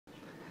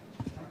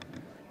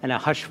and a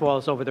hush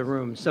falls over the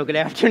room. So good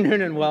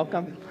afternoon and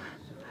welcome.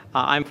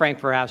 I'm Frank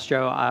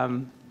Verrastro.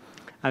 I'm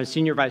a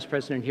Senior Vice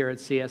President here at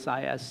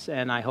CSIS,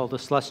 and I hold a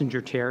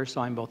Schlesinger Chair, so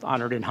I'm both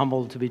honored and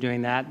humbled to be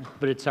doing that.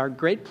 But it's our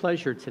great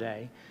pleasure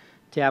today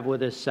to have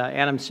with us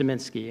Adam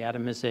Sieminski.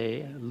 Adam is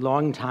a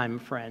longtime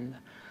friend,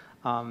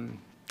 an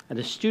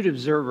astute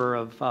observer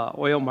of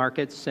oil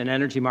markets and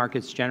energy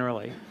markets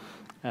generally,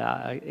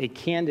 a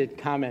candid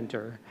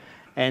commenter.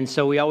 And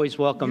so we always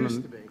welcome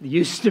him.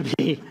 Used to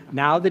be.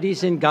 Now that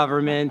he's in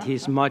government,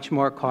 he's much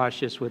more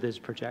cautious with his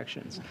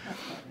projections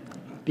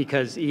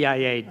because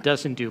EIA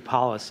doesn't do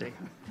policy.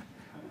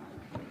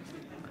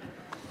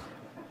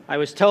 I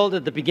was told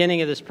at the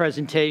beginning of this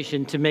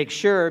presentation to make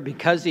sure,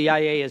 because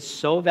EIA is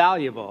so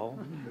valuable,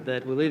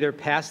 that we'll either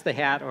pass the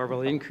hat or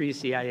we'll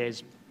increase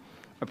EIA's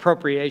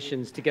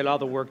appropriations to get all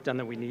the work done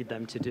that we need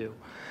them to do.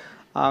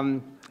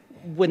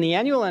 When the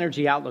annual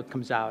energy outlook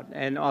comes out,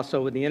 and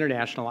also when the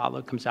international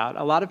outlook comes out,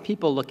 a lot of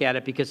people look at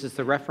it because it's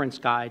the reference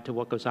guide to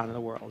what goes on in the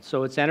world.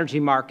 So it's energy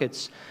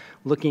markets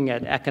looking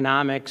at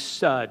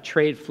economics,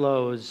 trade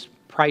flows,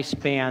 price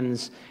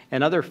bands,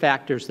 and other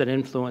factors that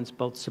influence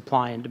both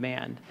supply and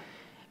demand.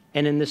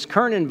 And in this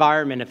current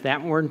environment, if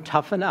that weren't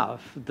tough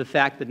enough, the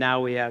fact that now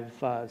we have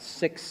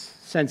 6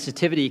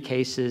 sensitivity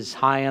cases,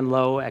 high and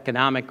low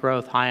economic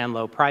growth, high and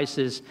low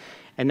prices,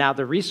 and now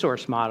the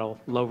resource model,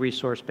 low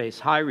resource base,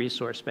 high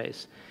resource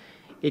base,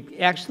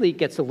 it actually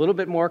gets a little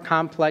bit more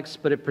complex,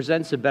 but it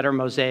presents a better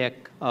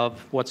mosaic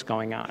of what's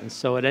going on.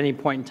 So at any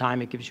point in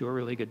time, it gives you a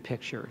really good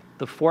picture.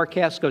 The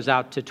forecast goes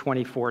out to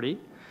 2040.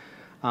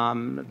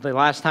 The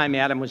last time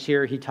Adam was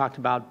here, he talked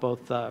about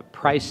both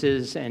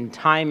prices and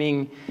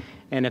timing.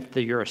 And if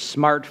you're a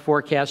smart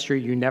forecaster,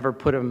 you never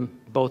put them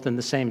both in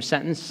the same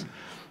sentence.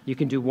 You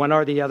can do one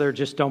or the other,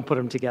 just don't put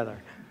them together.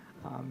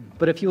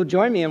 But if you'll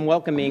join me in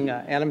welcoming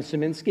Adam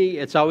Sieminski,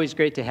 it's always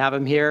great to have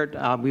him here.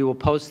 We will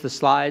post the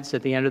slides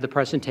at the end of the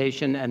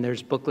presentation, and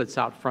there's booklets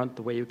out front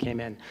the way you came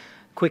in.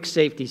 Quick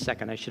safety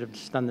second, I should have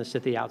just done this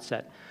at the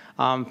outset.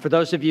 For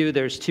those of you,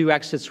 there's 2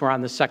 exits. We're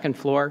on the 2nd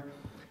floor.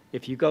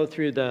 If you go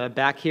through the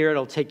back here,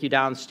 it'll take you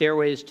down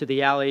stairways to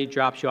the alley,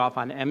 drops you off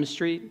on M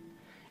Street.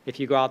 If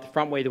you go out the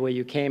front way the way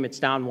you came, it's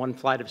down 1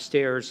 flight of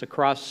stairs.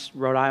 Across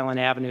Rhode Island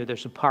Avenue,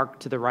 there's a park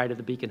to the right of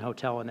the Beacon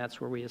Hotel, and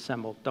that's where we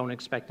assemble. Don't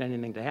expect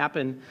anything to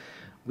happen.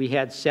 We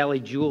had Sally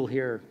Jewell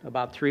here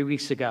about 3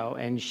 weeks ago,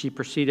 and she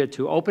proceeded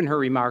to open her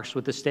remarks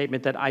with the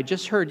statement that, I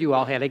just heard you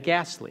all had a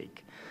gas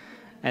leak.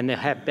 And the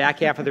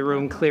back half of the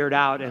room cleared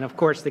out, and of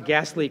course the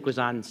gas leak was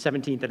on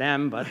 17th and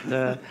M,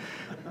 but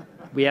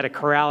we had to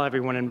corral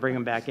everyone and bring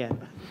them back in.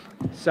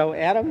 So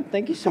Adam,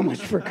 thank you so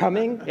much for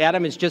coming.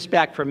 Adam is just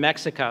back from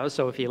Mexico,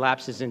 so if he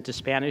lapses into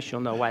Spanish,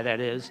 you'll know why that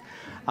is.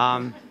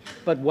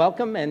 But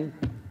welcome and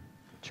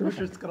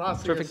terrific. Muchas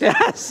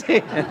gracias.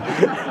 Terrific.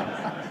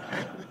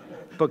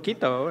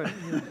 Poquito.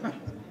 Here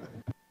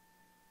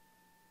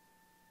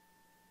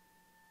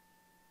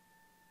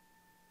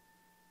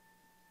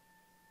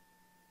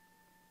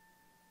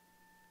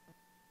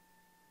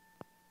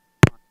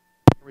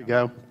we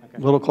go. A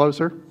little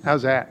closer.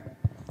 How's that?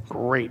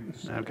 Great.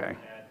 Okay.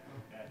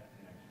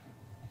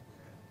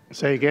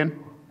 Say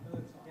again?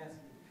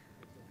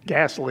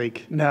 Gas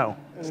leak. No,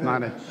 it's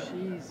not an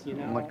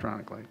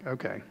electronic leak.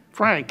 Okay.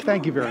 Frank,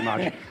 thank you very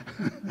much.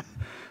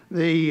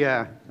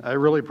 I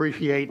really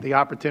appreciate the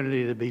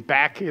opportunity to be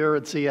back here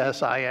at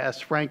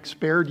CSIS. Frank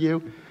spared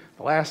you.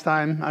 The last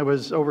time I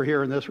was over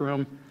here in this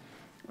room,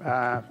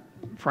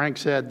 Frank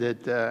said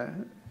that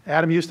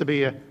Adam used to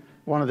be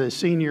one of the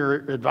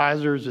senior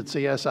advisors at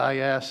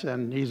CSIS,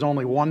 and he's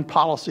only 1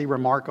 policy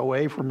remark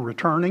away from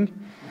returning.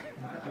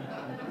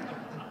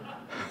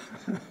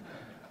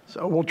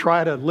 So we'll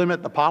try to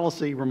limit the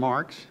policy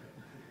remarks.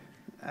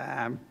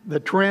 The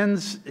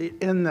trends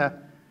in the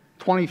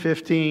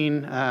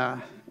 2015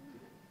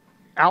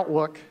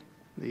 outlook,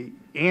 the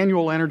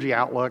annual energy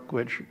outlook,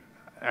 which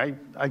I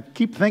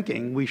keep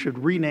thinking we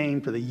should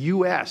rename to the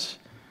U.S.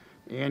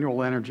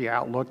 annual energy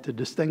outlook to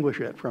distinguish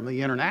it from the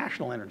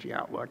international energy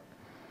outlook,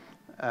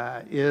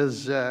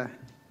 is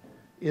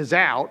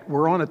out.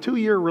 We're on a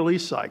 2-year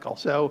release cycle.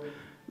 So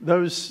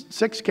those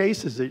 6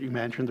 cases that you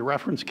mentioned, the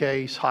reference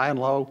case, high and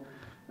low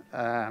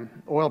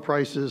oil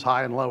prices,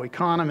 high and low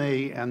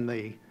economy, and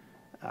the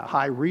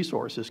high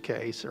resources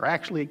case are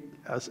actually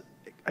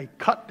a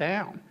cut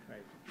down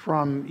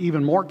from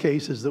even more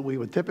cases that we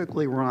would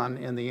typically run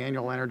in the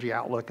annual energy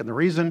outlook. And the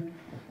reason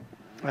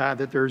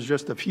that there's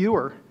just a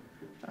fewer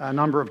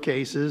number of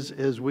cases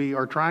is we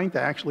are trying to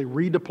actually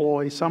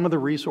redeploy some of the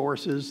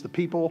resources, the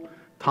people,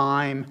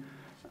 time,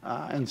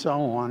 and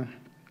so on,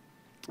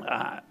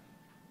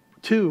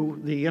 to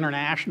the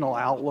international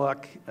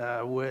outlook,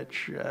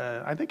 which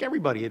I think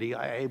everybody at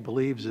EIA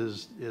believes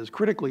is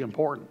critically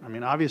important. I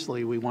mean,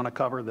 obviously, we want to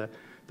cover the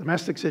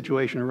domestic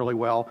situation really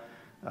well,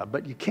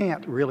 but you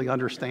can't really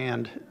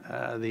understand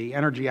the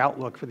energy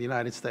outlook for the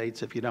United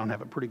States if you don't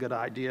have a pretty good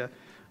idea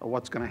of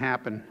what's going to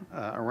happen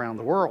around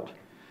the world.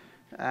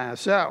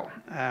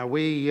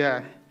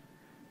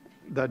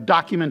 The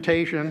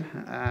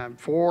documentation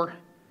for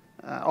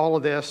all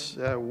of this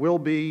will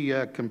be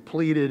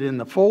completed in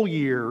the full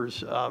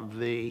years of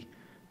the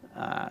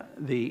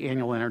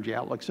annual energy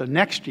outlook. So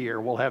next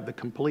year, we'll have the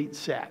complete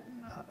set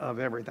of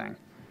everything.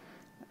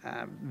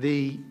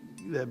 The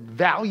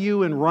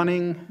value in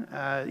running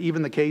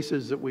even the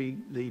cases that we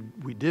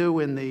do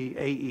in the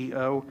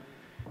AEO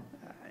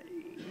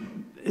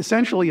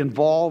essentially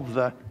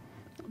involve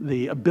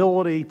the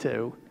ability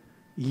to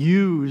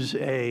use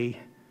a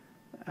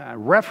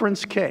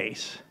reference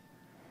case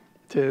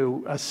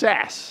to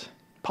assess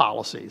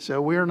policy.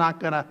 So we're not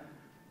going to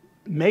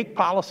make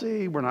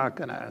policy, we're not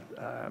going to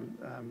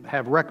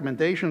have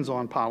recommendations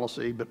on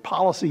policy, but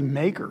policy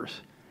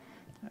makers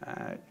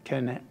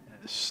can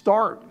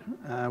start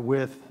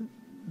with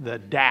the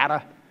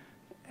data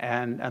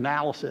and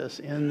analysis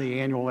in the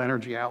annual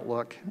energy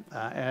outlook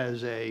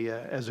as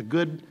a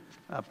good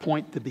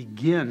point to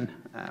begin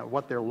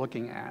what they're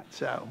looking at.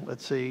 So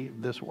let's see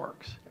if this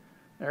works.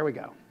 There we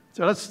go.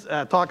 So let's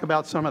talk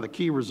about some of the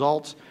key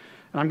results.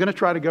 And I'm going to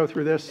try to go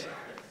through this,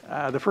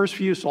 the first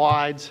few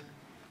slides,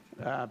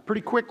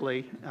 pretty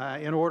quickly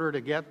in order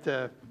to get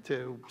to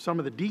some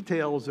of the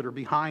details that are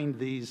behind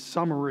these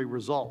summary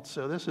results.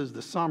 So this is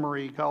the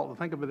summary.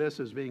 Think of this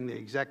as being the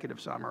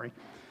executive summary.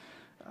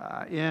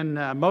 In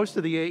most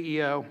of the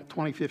AEO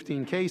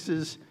 2015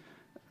 cases,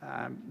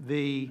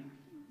 the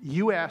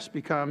U.S.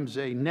 becomes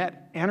a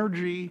net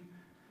energy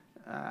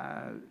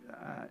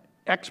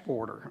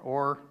exporter,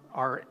 or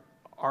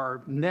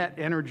our net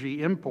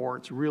energy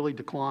imports really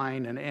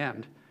decline and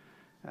end.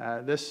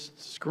 This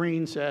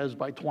screen says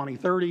by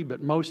 2030,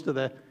 but most of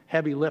the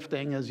heavy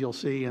lifting, as you'll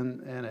see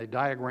in a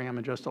diagram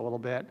in just a little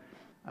bit,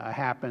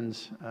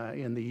 happens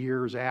in the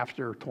years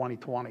after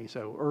 2020,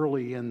 so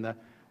early in the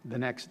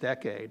next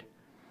decade.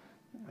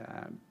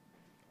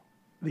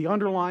 The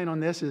underline on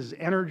this is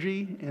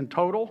energy in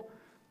total,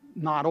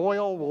 not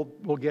oil.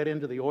 We'll get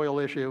into the oil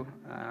issue,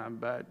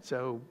 but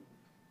so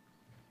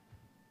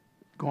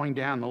going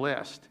down the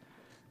list.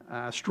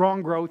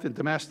 Strong growth in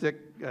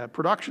domestic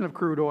production of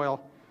crude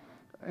oil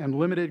and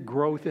limited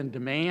growth in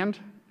demand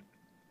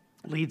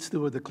leads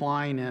to a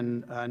decline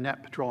in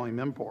net petroleum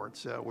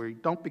imports. We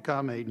don't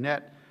become a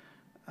net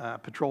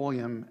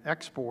petroleum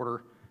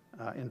exporter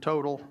in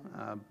total,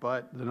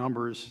 but the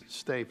numbers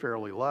stay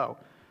fairly low.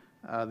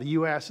 The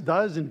U.S.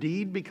 does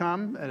indeed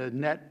become a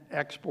net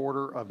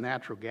exporter of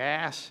natural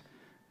gas,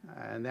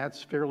 and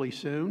that's fairly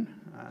soon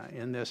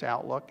in this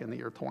outlook in the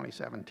year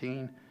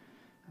 2017.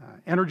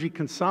 Energy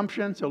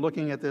consumption, so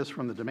looking at this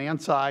from the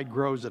demand side,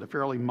 grows at a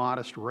fairly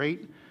modest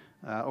rate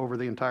over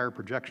the entire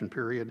projection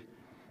period.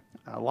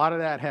 A lot of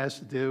that has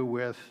to do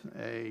with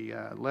a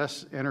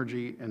less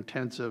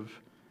energy-intensive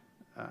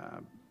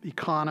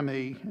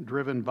economy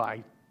driven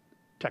by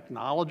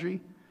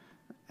technology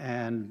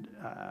and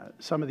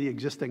some of the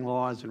existing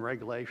laws and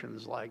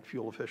regulations like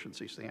fuel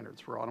efficiency standards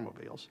for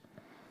automobiles.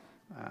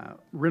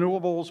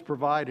 Renewables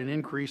provide an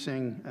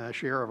increasing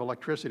share of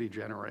electricity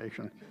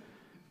generation.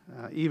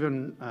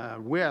 Even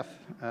with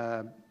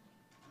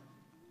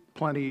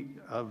plenty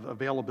of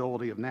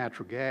availability of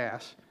natural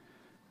gas,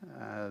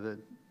 the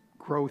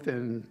growth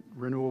in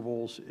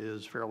renewables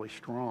is fairly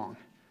strong.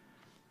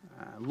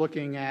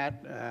 Looking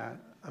at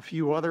a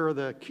few other of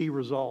the key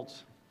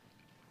results,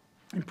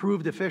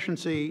 improved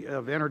efficiency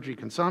of energy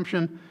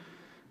consumption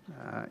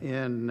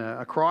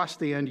across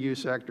the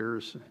end-use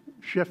sectors,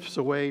 shifts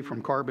away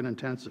from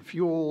carbon-intensive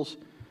fuels,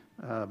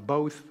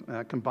 both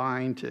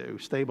combine to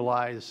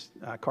stabilize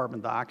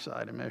carbon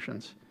dioxide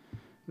emissions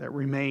that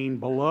remain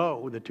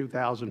below the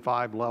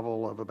 2005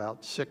 level of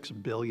about 6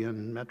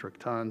 billion metric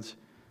tons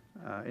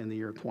in the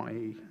year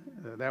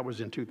that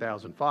was in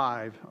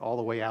 2005, all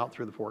the way out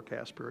through the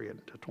forecast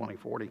period to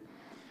 2040.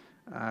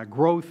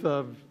 Growth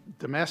of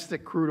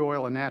domestic crude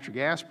oil and natural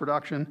gas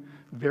production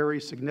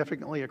varies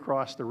significantly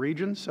across the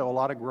region, so a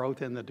lot of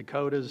growth in the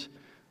Dakotas,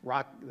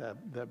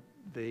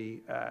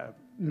 the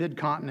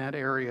mid-continent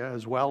area,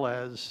 as well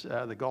as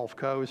the Gulf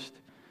Coast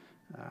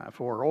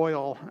for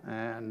oil,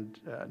 and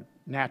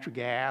natural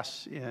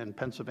gas in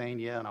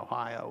Pennsylvania and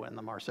Ohio and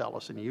the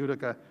Marcellus and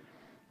Utica.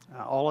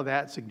 All of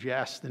that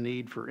suggests the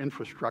need for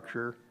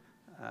infrastructure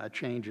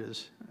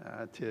changes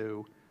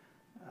to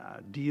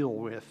deal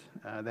with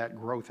that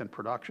growth in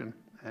production.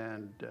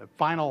 And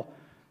final,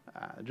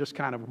 just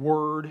kind of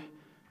word,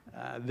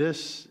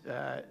 this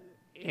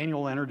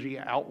annual energy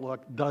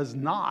outlook does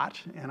not,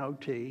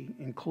 NOT,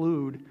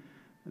 include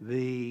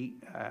the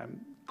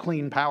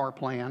Clean Power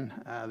Plan,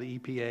 the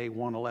EPA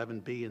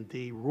 111B and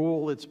D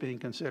rule that's being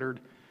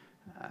considered.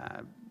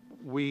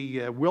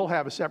 We will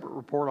have a separate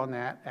report on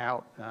that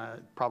out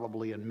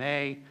probably in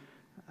May,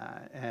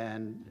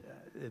 and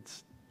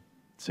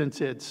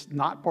since it's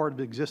not part of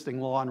existing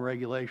law and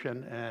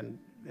regulation,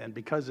 and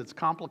because it's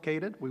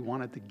complicated, we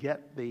wanted to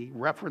get the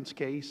reference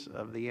case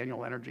of the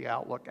annual energy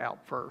outlook out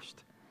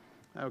first.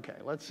 Okay,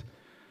 let's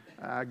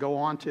go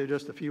on to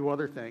just a few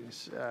other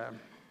things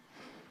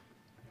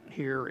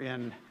here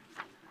in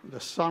the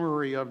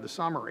summary of the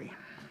summary.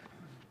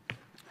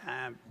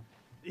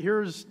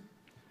 Here's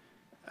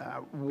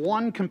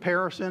One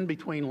comparison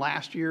between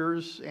last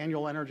year's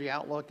annual energy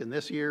outlook and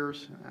this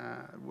year's,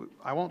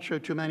 I won't show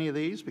too many of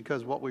these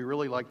because what we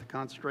really like to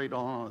concentrate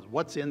on is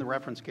what's in the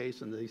reference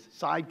case and the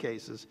side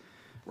cases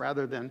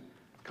rather than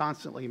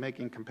constantly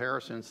making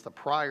comparisons to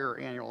prior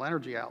annual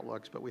energy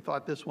outlooks. But we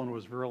thought this one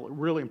was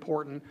really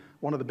important,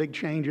 one of the big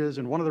changes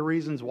and one of the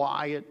reasons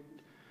why it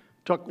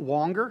took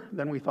longer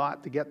than we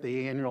thought to get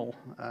the annual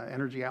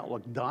energy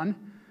outlook done.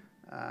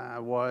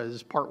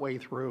 Was partway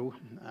through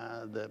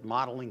the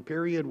modeling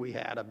period. We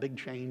had a big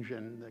change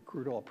in the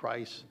crude oil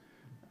price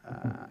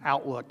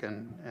outlook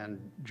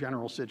and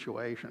general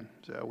situation.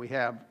 So we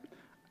have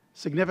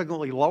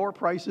significantly lower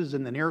prices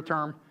in the near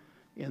term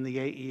in the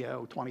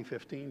AEO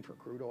 2015 for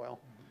crude oil.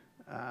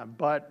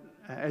 But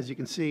as you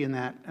can see in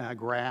that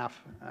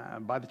graph,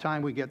 by the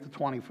time we get to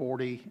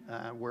 2040,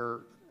 we're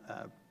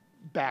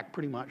back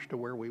pretty much to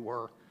where we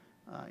were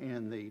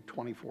in the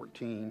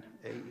 2014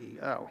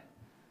 AEO.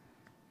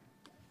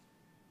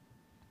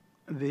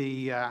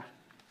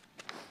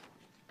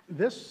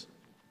 This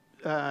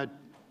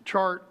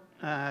chart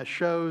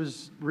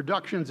shows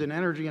reductions in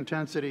energy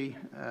intensity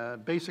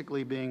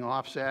basically being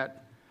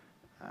offset,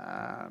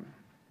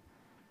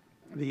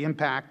 the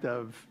impact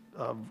of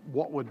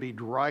what would be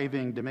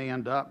driving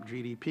demand up,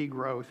 GDP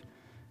growth,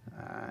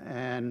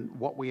 and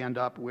what we end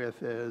up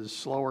with is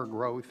slower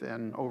growth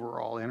and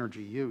overall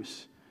energy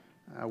use,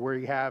 where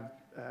you have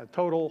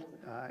total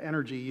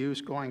energy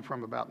use going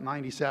from about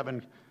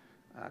 97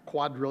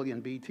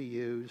 quadrillion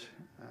BTUs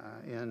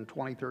in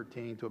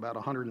 2013 to about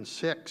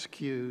 106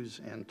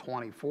 Qs in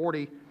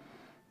 2040.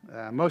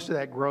 Most of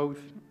that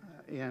growth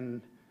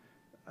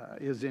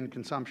is in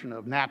consumption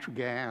of natural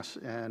gas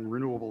and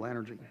renewable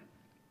energy.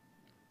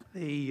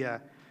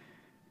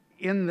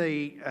 In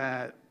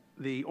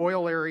the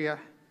oil area,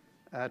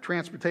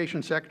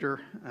 transportation sector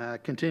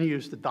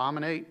continues to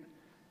dominate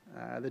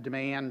the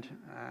demand,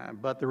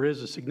 but there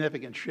is a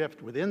significant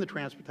shift within the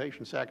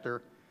transportation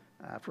sector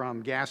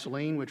from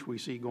gasoline, which we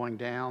see going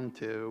down,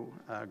 to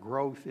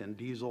growth in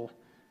diesel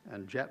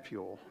and jet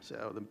fuel,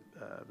 so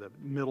the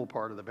middle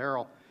part of the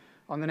barrel.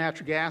 On the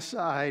natural gas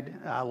side,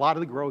 a lot of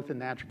the growth in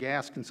natural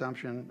gas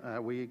consumption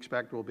we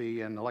expect will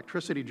be in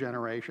electricity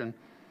generation,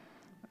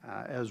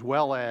 as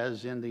well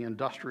as in the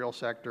industrial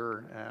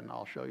sector, and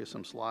I'll show you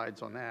some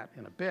slides on that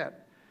in a bit.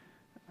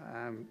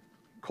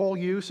 Coal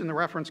use in the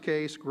reference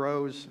case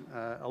grows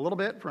a little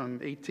bit from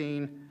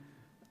 18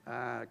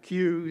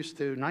 Qs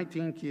to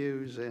 19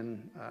 Qs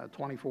in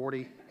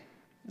 2040.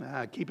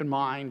 Keep in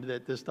mind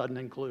that this doesn't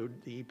include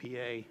the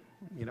EPA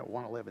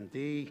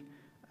 111D,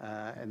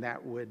 and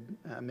that would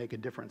make a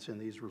difference in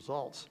these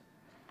results.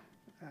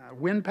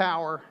 Wind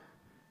power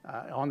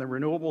on the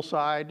renewable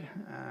side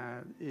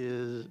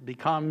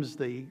becomes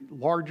the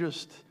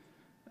largest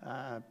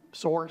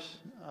source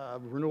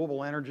of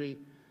renewable energy,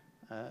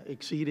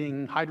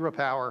 exceeding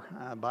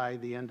hydropower by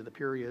the end of the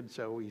period.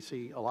 So we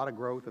see a lot of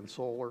growth in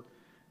solar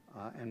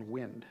and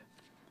wind.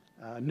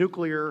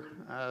 Nuclear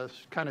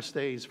kind of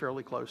stays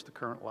fairly close to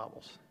current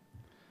levels.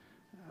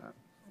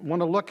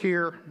 Want to look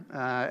here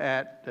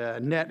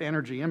at net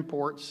energy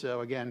imports.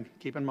 So again,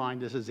 keep in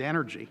mind this is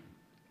energy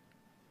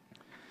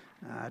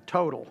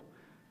total.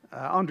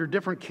 Under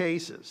different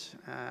cases,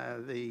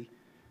 the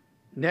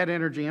net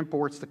energy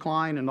imports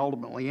decline and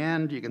ultimately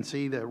end. You can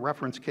see the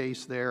reference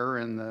case there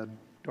in the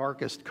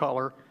darkest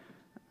color.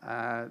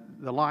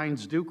 The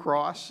lines do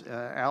cross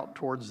out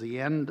towards the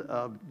end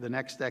of the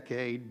next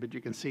decade, but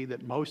you can see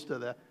that most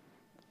of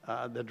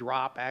the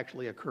drop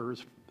actually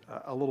occurs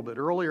a little bit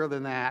earlier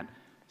than that.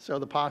 So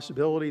the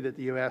possibility that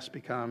the U.S.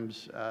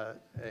 becomes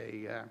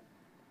kind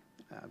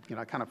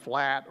of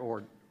flat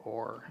or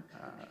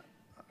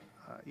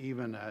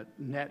even a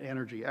net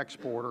energy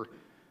exporter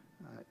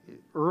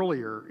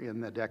earlier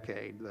in the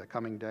decade, the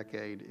coming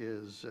decade,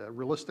 is a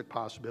realistic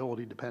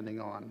possibility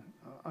depending on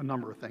a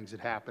number of things that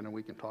happen, and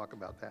we can talk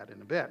about that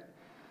in a bit.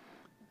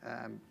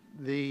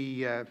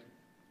 The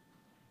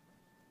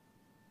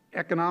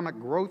economic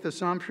growth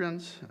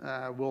assumptions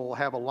will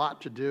have a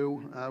lot to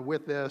do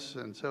with this,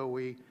 and so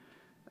we,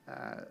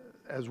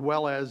 as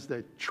well as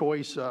the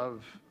choice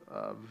of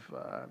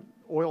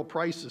oil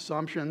price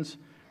assumptions,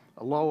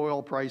 a low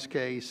oil price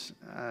case,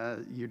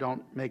 you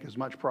don't make as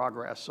much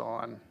progress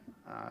on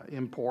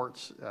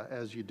imports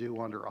as you do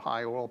under a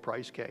high oil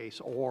price case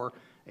or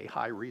a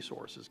high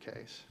resources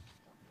case.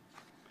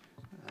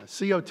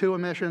 CO2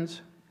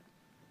 emissions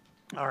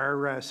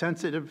are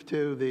sensitive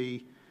to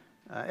the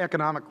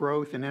economic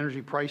growth and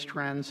energy price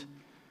trends.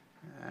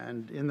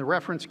 And in the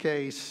reference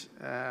case,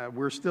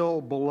 we're still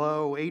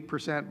below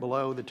 8%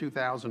 below the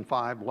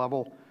 2005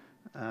 level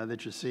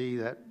that you see,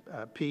 that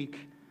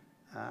peak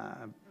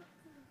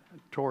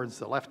towards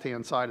the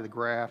left-hand side of the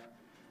graph.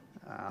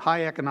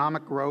 High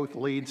economic growth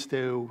leads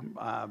to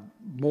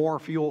more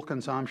fuel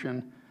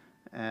consumption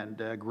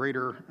and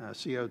greater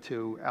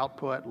CO2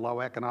 output. Low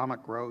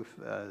economic growth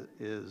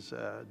is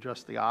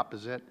just the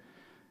opposite.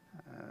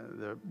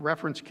 The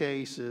reference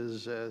case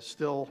is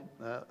still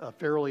a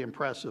fairly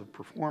impressive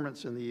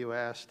performance in the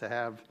U.S. to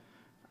have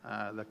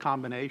the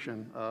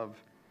combination of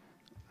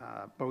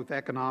both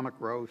economic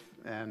growth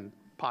and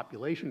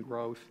population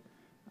growth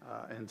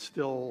and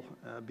still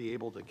be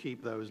able to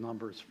keep those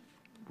numbers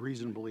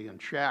reasonably in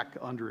check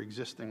under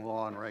existing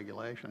law and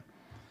regulation.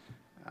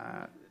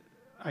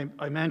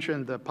 I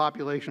mentioned the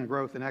population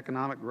growth and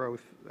economic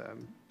growth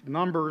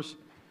numbers,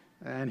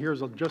 and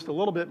here's just a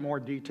little bit more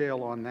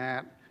detail on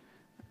that.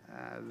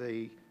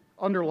 The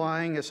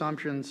underlying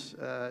assumptions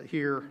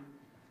here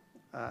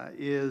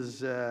is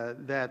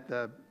that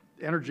the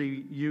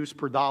energy use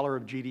per dollar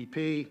of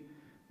GDP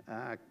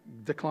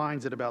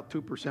declines at about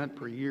 2%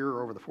 per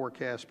year over the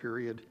forecast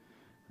period.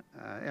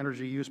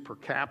 Energy use per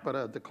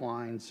capita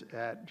declines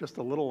at just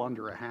a little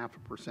under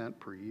 0.5%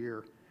 per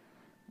year.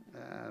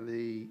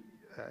 The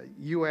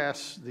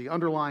U.S., the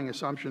underlying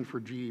assumption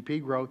for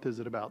GDP growth is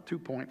at about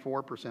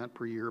 2.4%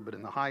 per year, but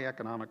in the high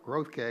economic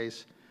growth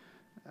case,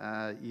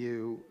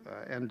 you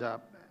end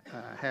up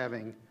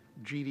having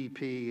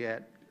GDP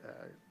at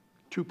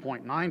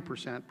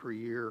 2.9% per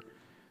year,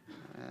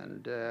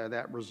 and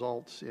that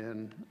results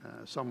in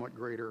somewhat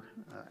greater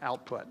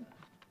output.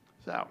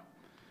 So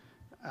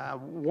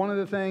one of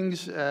the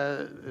things,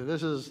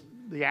 this is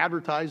the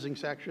advertising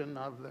section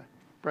of the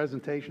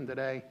presentation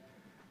today.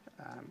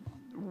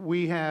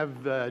 We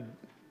have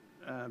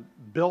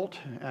built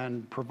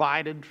and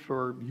provided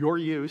for your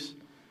use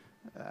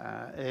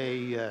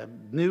a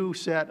new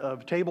set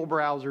of table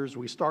browsers.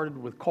 We started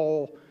with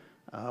coal.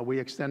 We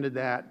extended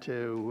that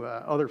to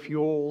other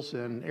fuels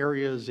and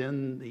areas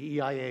in the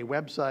EIA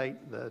website.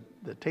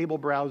 The table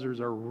browsers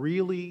are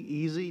really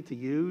easy to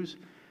use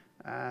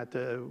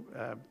to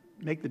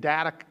make the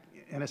data,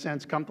 in a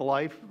sense, come to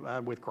life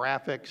with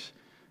graphics,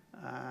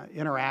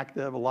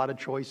 interactive, a lot of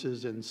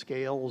choices in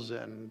scales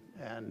and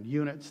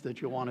units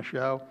that you want to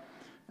show.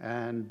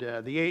 And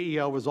the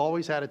AEO has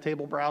always had a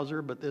table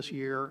browser, but this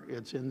year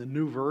it's in the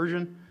new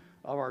version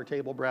of our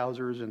table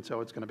browsers, and so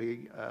it's going to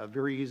be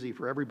very easy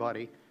for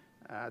everybody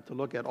to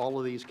look at all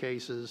of these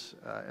cases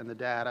and the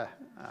data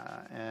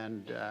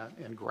and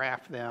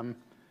graph them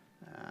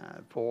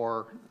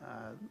for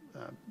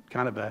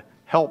kind of a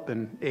help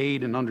and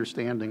aid in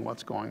understanding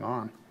what's going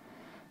on.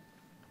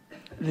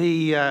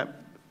 The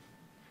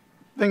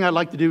thing I'd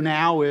like to do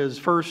now is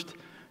first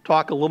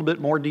talk a little bit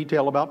more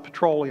detail about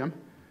petroleum.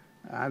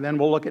 Then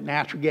we'll look at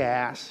natural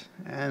gas.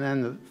 And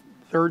then the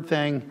third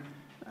thing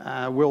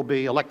will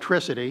be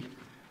electricity.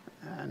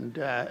 And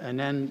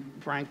then,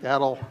 Frank,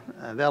 that'll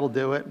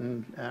do it,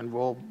 and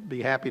we'll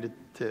be happy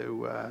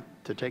to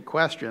take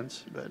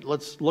questions. But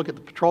let's look at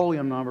the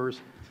petroleum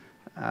numbers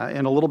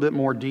in a little bit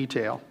more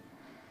detail.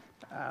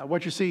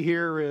 What you see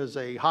here is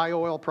a high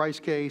oil price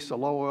case, a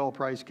low oil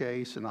price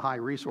case, and a high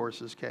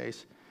resources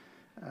case.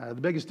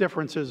 The biggest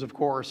differences, of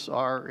course,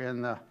 are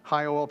in the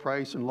high oil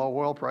price and low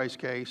oil price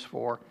case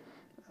for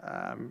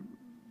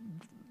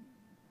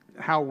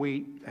how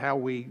we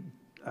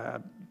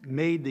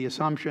made the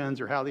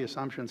assumptions, or how the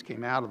assumptions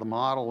came out of the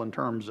model in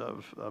terms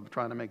of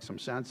trying to make some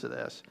sense of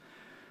this.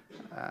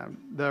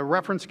 The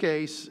reference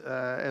case,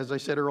 as I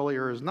said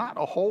earlier, is not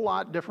a whole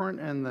lot different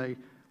in the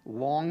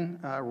long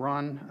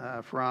run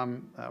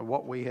from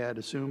what we had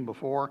assumed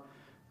before,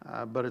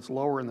 but it's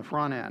lower in the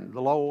front end.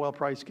 The low oil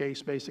price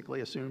case basically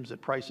assumes that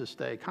prices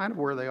stay kind of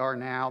where they are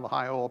now. The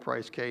high oil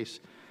price case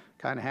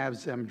kind of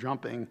has them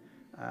jumping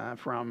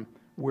from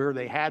where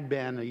they had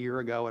been a year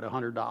ago at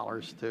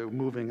 $100 to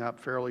moving up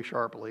fairly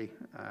sharply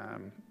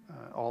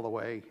all the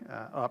way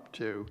up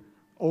to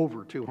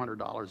over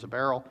 $200 a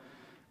barrel.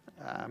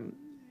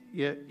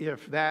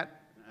 If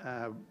that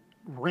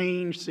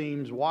range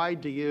seems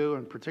wide to you,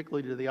 and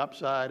particularly to the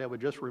upside, I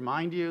would just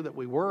remind you that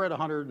we were at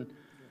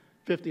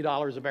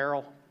 $150 a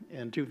barrel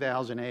in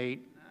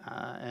 2008,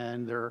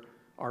 and there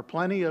are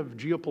plenty of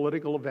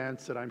geopolitical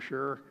events that I'm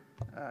sure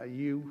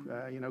you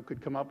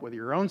could come up with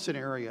your own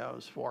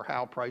scenarios for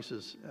how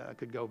prices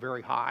could go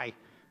very high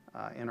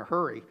in a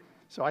hurry.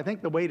 So I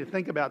think the way to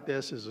think about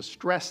this is a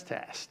stress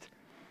test.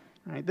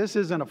 Right? This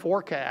isn't a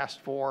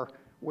forecast for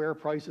where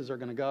prices are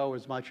going to go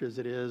as much as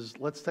it is,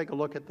 let's take a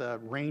look at the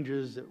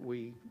ranges that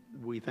we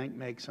think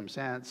make some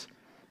sense,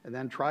 and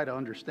then try to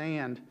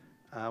understand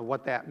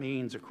what that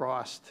means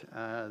across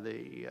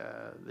the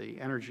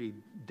energy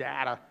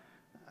data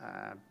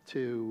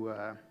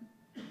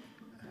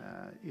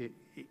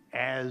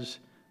as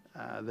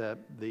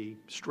the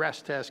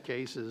stress test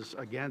cases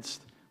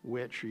against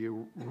which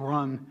you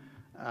run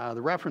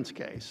the reference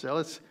case. So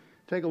let's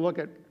take a look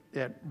at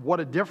what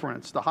a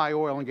difference the high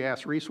oil and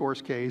gas resource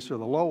case or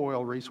the low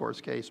oil resource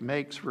case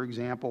makes, for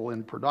example,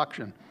 in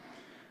production.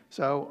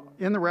 So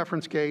in the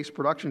reference case,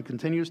 production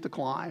continues to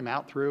climb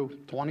out through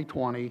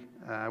 2020.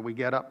 We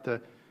get up to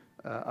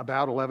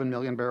about 11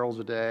 million barrels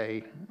a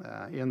day.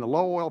 In the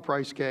low oil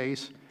price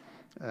case,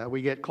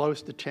 we get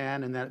close to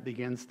 10, and then it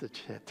begins to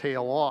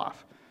tail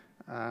off.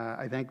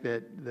 I think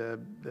that the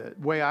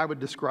way I would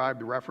describe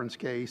the reference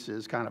case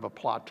is kind of a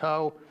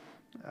plateau.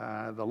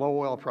 The low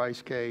oil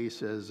price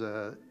case is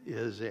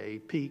a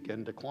peak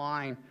and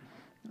decline.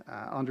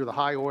 Under the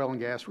high oil and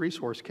gas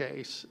resource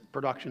case,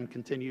 production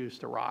continues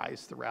to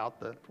rise throughout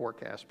the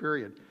forecast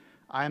period.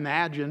 I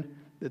imagine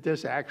that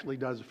this actually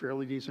does a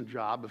fairly decent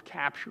job of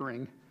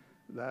capturing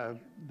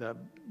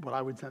what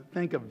I would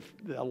think of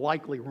the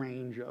likely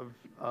range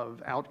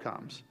of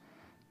outcomes.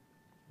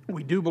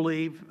 We do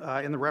believe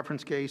in the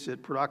reference case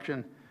that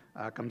production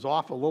comes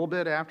off a little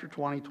bit after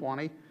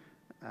 2020.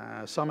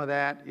 Some of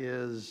that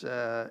is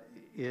the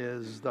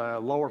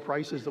lower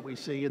prices that we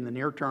see in the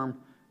near term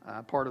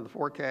part of the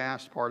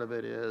forecast. Part of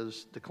it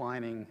is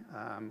declining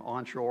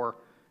onshore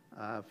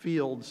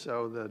fields,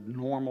 so the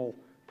normal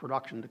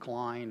production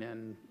decline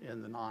in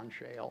the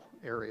non-shale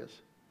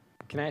areas.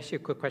 Can I ask you a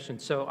quick question?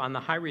 So on the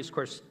high-risk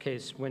course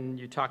case, when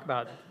you talk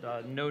about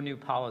no new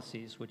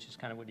policies, which is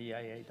kind of what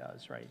EIA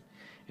does, right?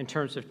 In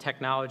terms of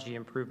technology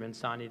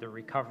improvements on either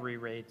recovery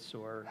rates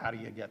or... How do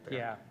you get there?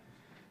 Yeah.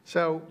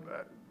 So,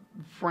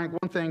 Frank,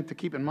 one thing to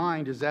keep in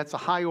mind is that's a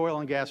high oil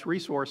and gas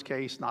resource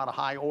case, not a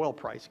high oil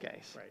price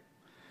case. Right.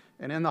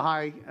 And in the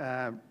high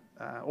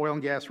oil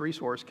and gas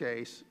resource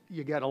case,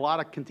 you get a lot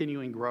of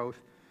continuing growth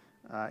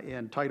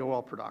in tight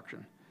oil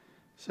production.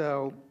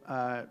 So,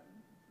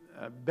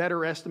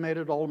 better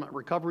estimated ultimate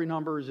recovery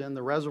numbers in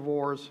the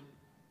reservoirs,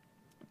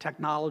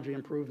 technology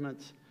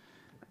improvements,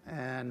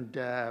 and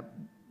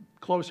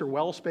closer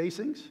well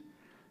spacings,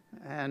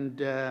 and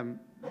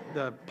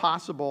the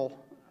possible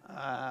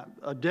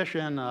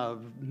addition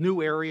of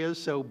new areas,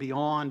 so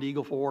beyond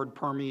Eagle Ford,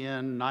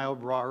 Permian,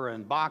 Niobrara,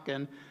 and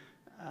Bakken,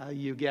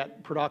 you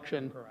get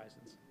production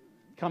Horizons.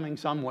 Coming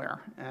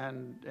somewhere.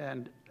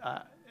 And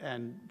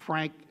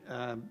Frank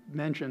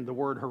mentioned the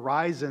word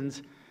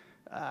horizons.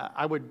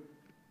 I would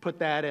put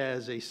that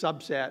as a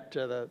subset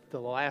to the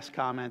last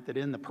comment, that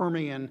in the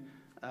Permian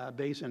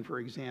Basin, for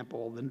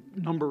example, the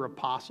number of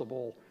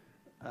possible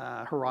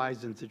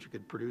horizons that you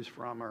could produce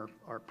from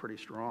are pretty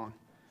strong.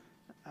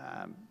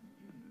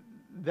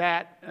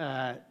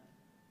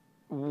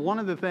 One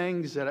of the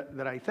things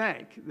that I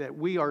think that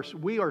we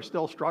are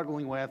still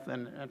struggling with,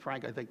 and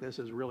Frank, I think this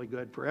is really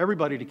good for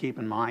everybody to keep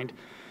in mind,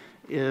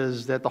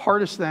 is that the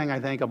hardest thing, I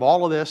think, of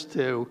all of this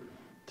to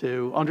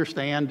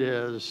understand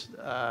is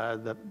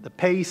the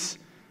pace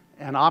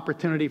and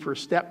opportunity for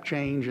step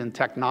change in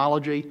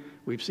technology.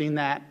 We've seen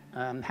that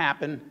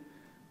happen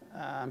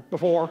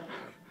before,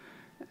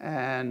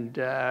 and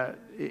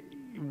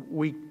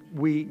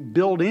we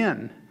build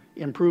in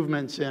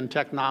improvements in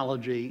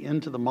technology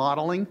into the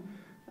modeling,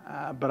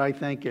 but I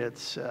think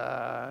it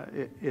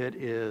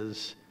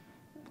is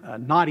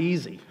not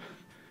easy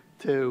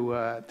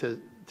to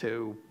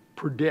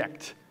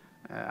predict.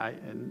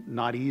 And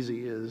not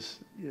easy is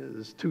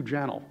too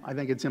gentle. I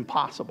think it's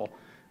impossible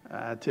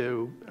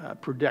to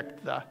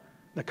predict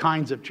the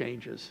kinds of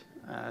changes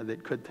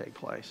that could take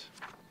place.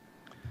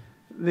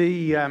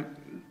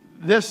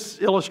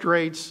 This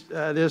illustrates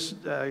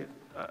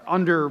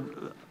under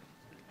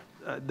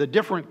the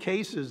different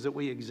cases that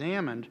we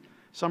examined,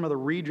 some of the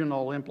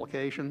regional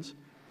implications.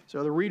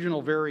 So the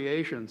regional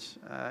variations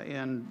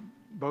in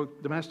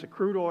both domestic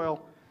crude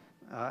oil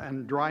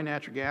and dry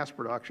natural gas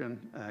production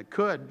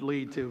could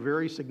lead to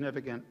very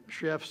significant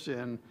shifts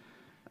in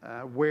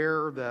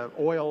where the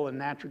oil and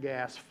natural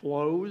gas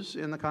flows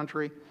in the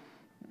country.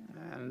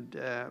 And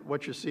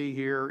what you see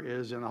here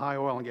is in the high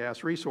oil and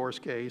gas resource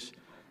case,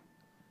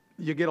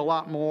 you get a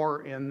lot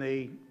more in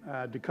the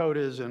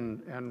Dakotas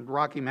and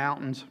Rocky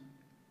Mountains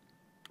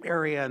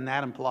area, and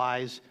that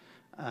implies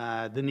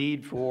the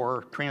need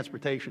for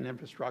transportation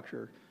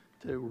infrastructure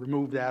to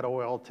remove that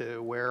oil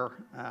to where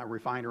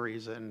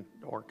refineries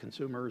or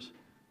consumers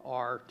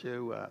are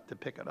to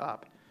pick it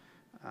up.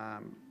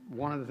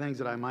 One of the things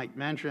that I might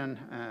mention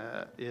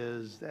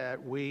is that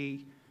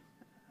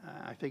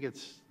I think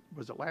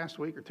was it last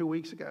week or 2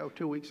 weeks ago?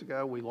 2 weeks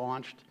ago, we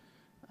launched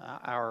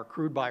our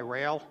crude by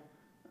rail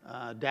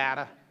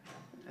data,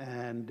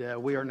 and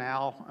we are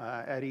now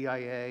at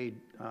EIA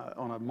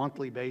on a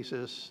monthly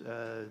basis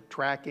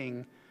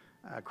tracking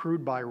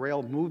crude by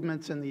rail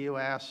movements in the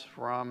U.S.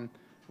 from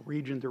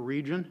region to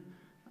region,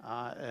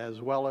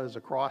 as well as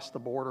across the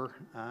border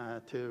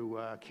to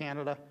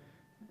Canada,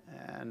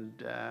 and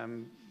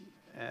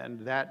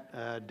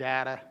that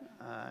data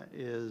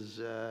is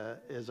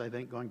I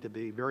think going to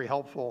be very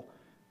helpful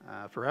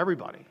for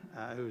everybody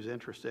who's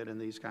interested in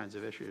these kinds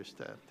of issues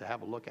to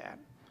have a look at.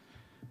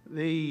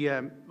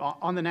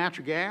 On the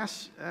natural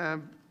gas,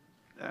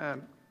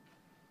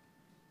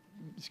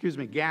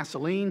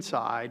 gasoline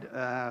side,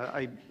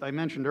 I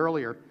mentioned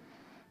earlier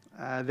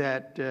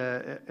that,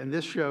 and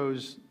this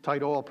shows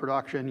tight oil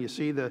production. You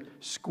see the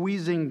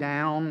squeezing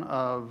down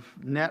of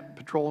net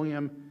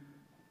petroleum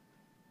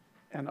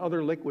and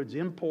other liquids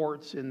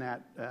imports in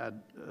that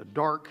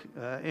dark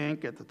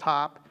ink at the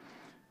top.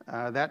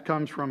 That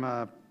comes from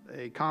a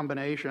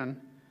combination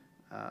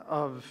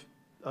of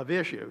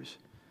issues.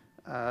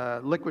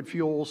 Liquid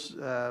fuels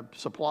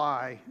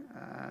supply,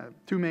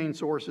 two main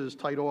sources: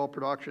 tight oil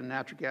production,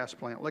 natural gas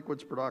plant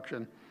liquids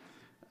production.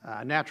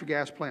 Natural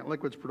gas plant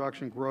liquids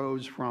production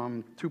grows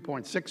from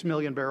 2.6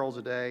 million barrels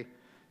a day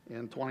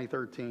in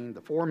 2013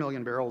 to 4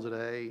 million barrels a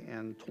day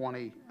in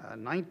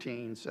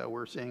 2019. So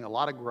we're seeing a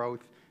lot of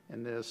growth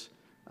in this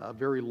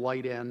very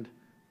light end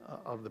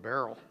of the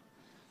barrel.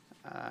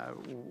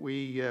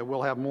 We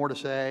will have more to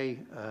say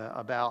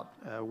about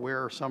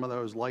where some of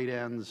those light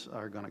ends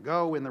are going to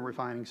go in the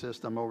refining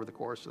system over the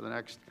course of the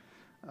next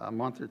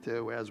month or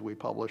two as we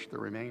publish the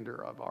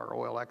remainder of our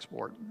oil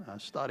export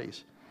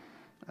studies.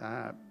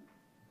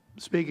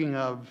 Speaking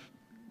of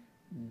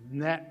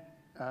net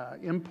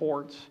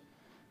imports,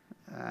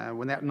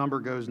 when that number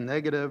goes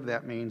negative,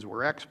 that means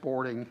we're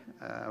exporting.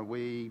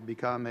 We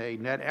become a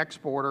net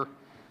exporter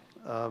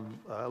of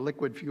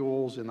liquid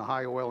fuels in the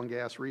high oil and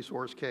gas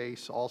resource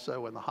case,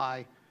 also in the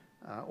high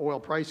oil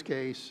price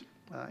case.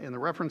 In the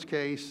reference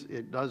case,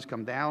 it does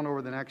come down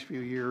over the next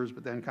few years,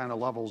 but then kind of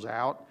levels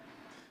out.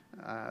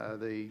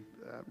 The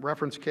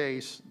reference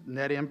case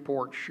net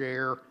import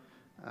share,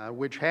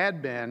 which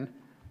had been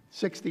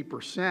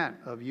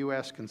 60% of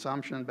U.S.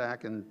 consumption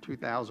back in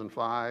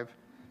 2005,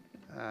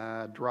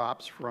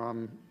 drops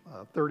from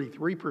a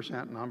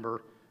 33%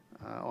 number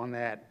on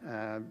that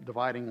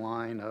dividing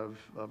line of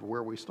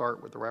where we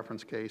start with the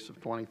reference case of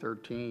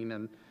 2013,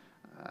 and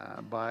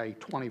by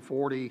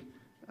 2040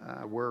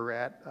 we're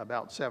at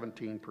about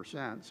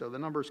 17%. So the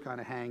numbers kind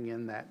of hang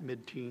in that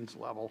mid-teens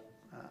level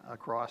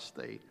across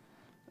the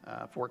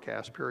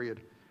forecast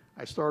period.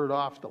 I started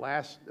off the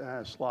last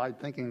slide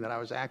thinking that I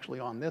was actually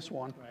on this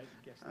one.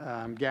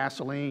 Right.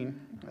 Gasoline.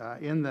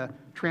 In the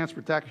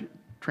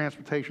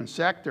transportation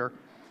sector,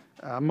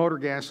 motor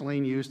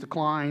gasoline use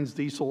declines,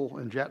 diesel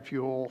and jet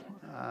fuel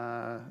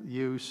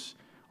use,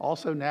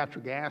 also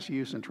natural gas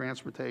use in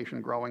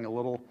transportation growing a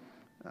little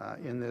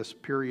in this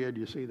period.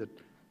 You see the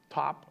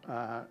top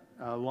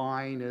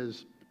line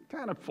is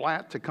kind of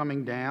flat to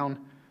coming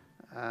down.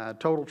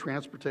 Total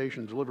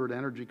transportation delivered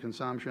energy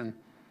consumption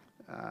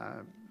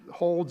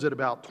holds at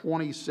about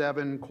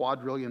 27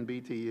 quadrillion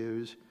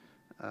BTUs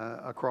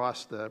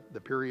across the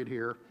period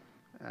here.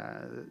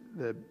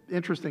 The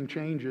interesting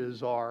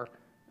changes are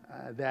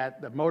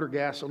that the motor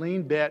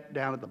gasoline bit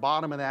down at the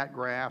bottom of that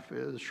graph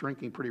is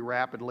shrinking pretty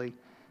rapidly,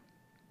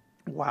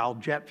 while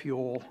jet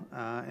fuel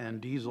and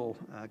diesel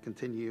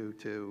continue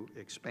to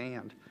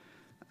expand.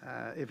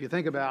 If you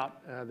think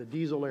about the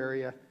diesel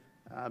area,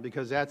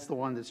 because that's the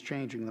one that's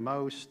changing the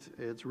most,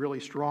 it's really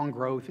strong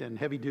growth in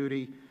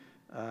heavy-duty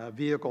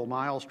vehicle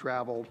miles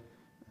traveled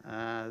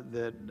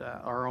that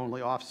are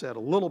only offset a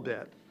little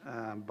bit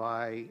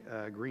by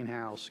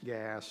greenhouse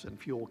gas and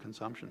fuel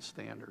consumption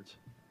standards.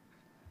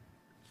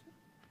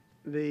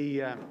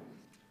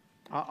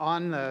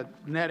 On the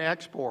net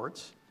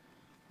exports,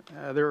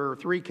 there are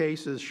three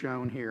cases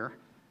shown here.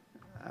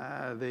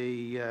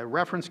 The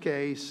reference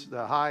case,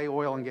 the high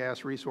oil and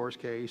gas resource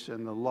case,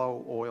 and the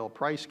low oil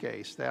price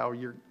case. Now,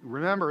 you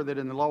remember that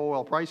in the low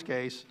oil price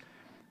case,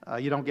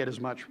 you don't get as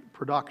much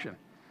production.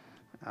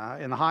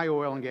 In the high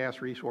oil and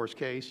gas resource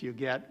case, you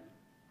get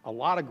a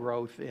lot of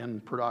growth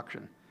in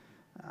production.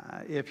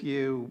 If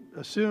you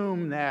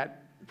assume that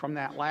from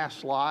that last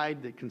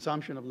slide, the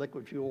consumption of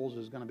liquid fuels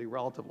is going to be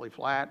relatively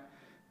flat.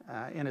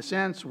 In a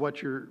sense,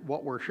 what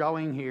we're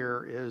showing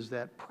here is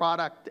that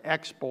product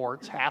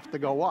exports have to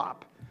go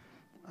up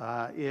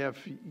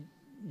if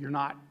you're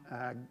not,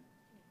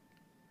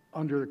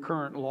 under the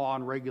current law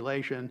and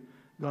regulation,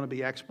 going to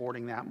be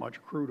exporting that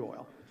much crude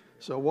oil.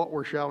 So what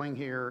we're showing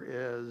here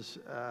is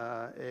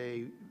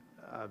a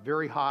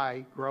very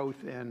high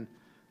growth in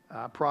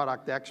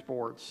product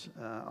exports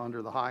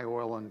under the high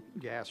oil and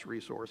gas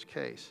resource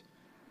case.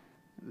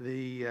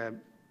 We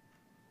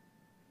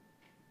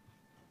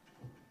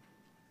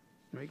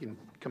can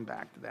come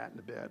back to that in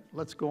a bit.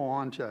 Let's go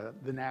on to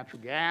the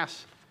natural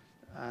gas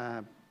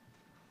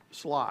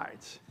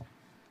slides.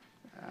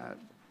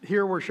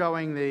 Here we're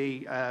showing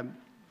the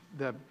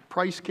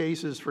price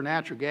cases for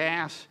natural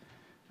gas.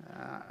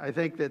 I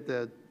think that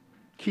the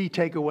key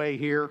takeaway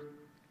here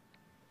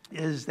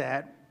is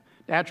that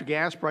natural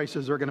gas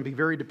prices are going to be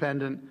very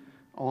dependent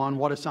on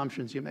what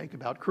assumptions you make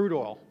about crude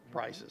oil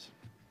prices.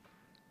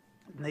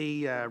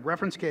 The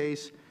reference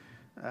case,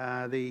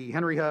 the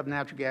Henry Hub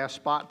natural gas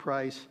spot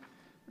price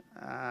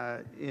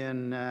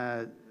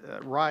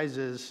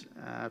rises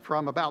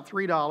from about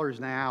 $3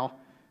 now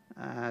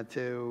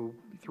to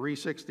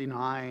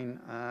 $3.69,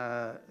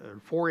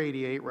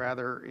 $4.88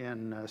 rather,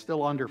 in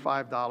still under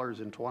 $5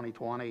 in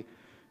 2020,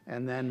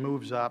 and then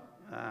moves up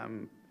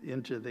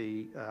into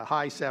the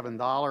high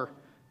 $7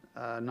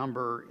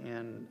 number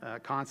in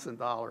constant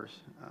dollars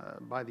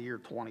by the year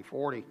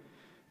 2040.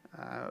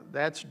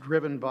 That's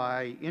driven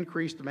by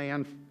increased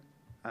demand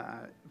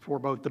for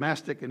both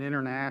domestic and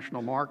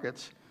international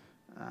markets,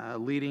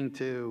 leading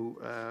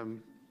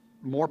to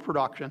more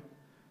production,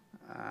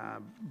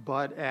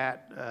 but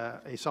at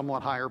a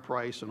somewhat higher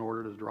price in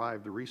order to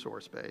drive the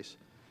resource base.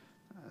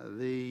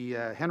 The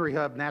Henry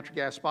Hub natural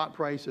gas spot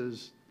price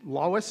is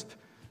lowest,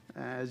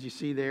 as you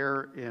see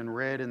there in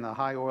red in the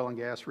high oil and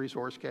gas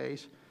resource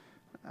case,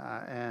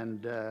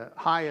 and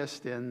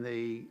highest in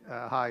the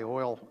high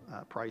oil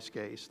price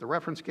case. The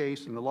reference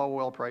case and the low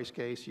oil price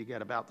case, you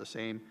get about the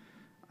same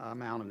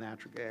amount of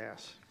natural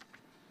gas.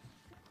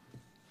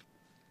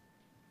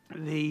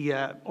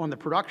 On the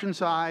production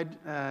side,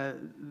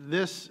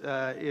 this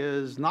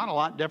is not a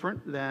lot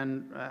different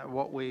than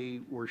what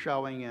we were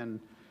showing in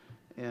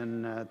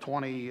in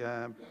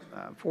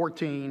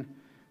 2014,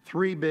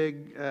 three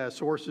big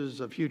sources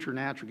of future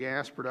natural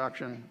gas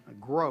production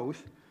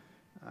growth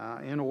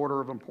in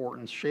order of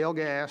importance: shale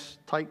gas,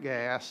 tight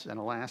gas, and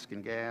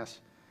Alaskan gas.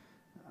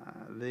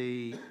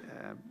 The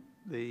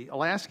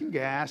Alaskan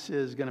gas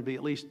is going to be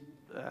at least,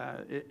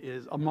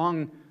 is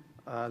among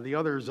the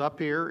others up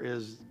here,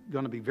 is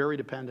going to be very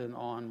dependent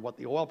on what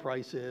the oil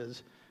price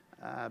is,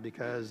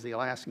 because the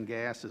Alaskan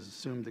gas is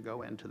assumed to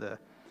go into the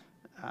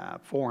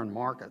foreign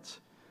markets.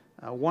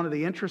 One of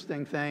the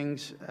interesting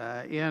things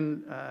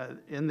in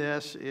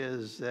this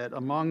is that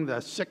among the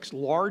 6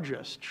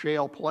 largest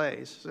shale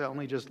plays, so let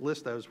me just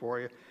list those for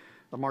you: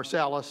 the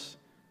Marcellus,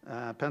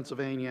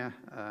 Pennsylvania,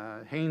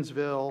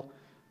 Haynesville,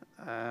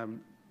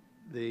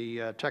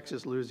 the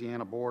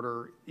Texas-Louisiana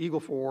border, Eagle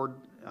Ford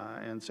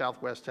in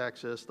southwest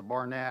Texas, the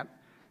Barnett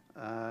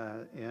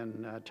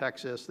in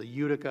Texas, the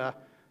Utica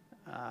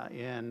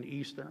in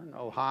eastern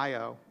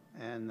Ohio,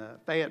 and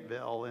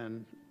Fayetteville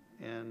in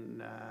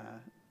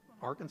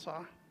Arkansas,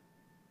 I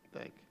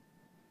think,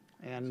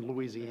 and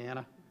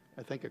Louisiana,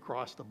 I think,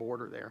 across the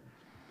border there.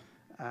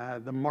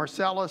 The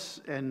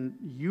Marcellus and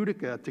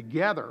Utica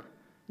together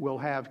will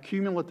have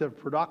cumulative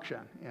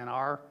production in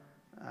our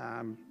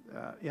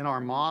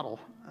model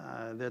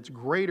that's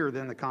greater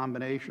than the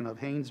combination of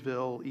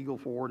Haynesville, Eagle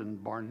Ford,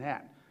 and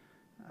Barnett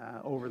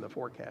over the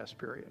forecast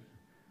period.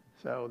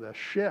 So the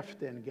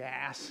shift in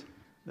gas,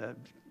 the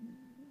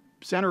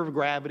center of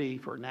gravity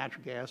for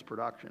natural gas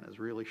production is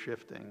really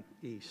shifting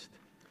east.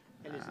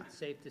 And is it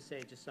safe to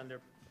say, just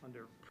under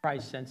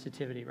price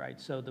sensitivity,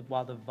 right? So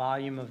while the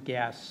volume of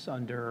gas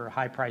under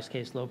high price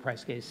case, low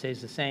price case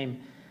stays the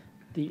same,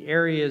 the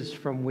areas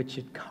from which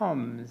it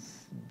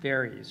comes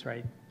varies,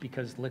 right?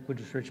 Because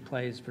liquids-rich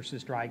plays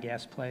versus dry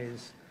gas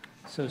plays,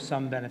 so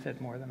some benefit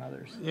more than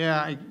others.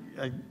 Yeah,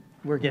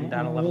 we're getting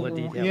down a level of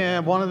detail. Yeah,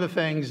 one of the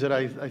things that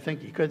I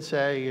think you could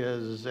say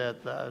is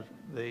that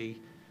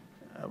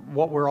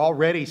what we're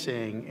already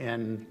seeing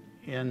in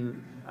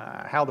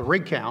how the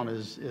rig count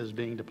is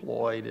being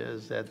deployed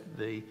is that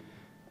the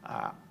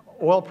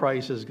oil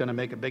price is going to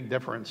make a big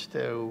difference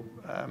to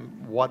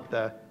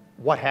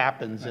what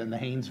happens in the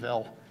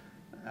Haynesville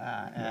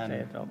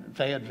and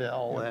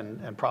Fayetteville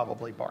and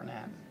probably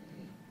Barnett.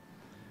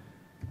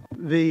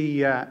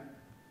 The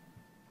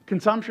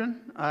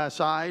consumption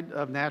side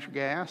of natural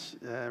gas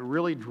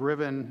really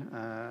driven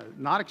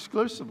not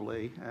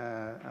exclusively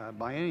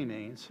by any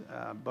means,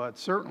 but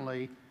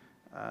certainly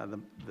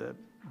the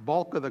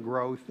bulk of the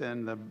growth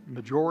and the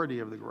majority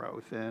of the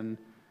growth in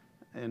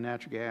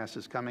natural gas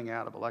is coming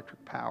out of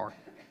electric power.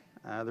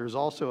 There's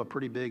also a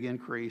pretty big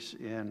increase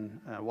in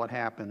what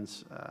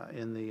happens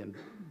in the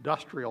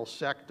industrial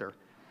sector.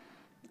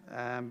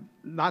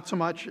 Not so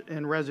much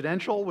in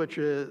residential, which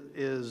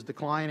is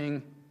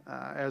declining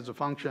as a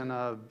function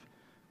of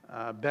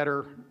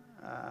better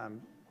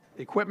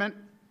equipment,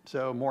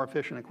 so more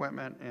efficient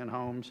equipment in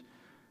homes,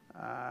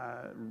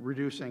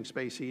 reducing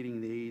space heating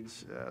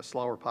needs,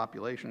 slower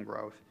population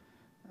growth.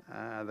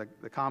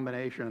 The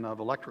combination of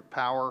electric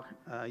power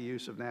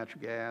use of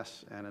natural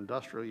gas and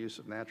industrial use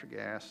of natural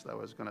gas,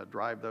 though, is going to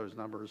drive those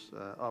numbers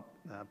up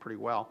pretty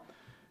well.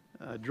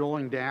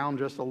 Drilling down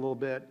just a little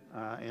bit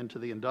into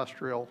the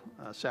industrial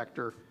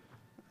sector,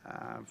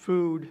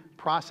 food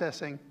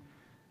processing,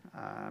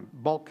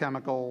 bulk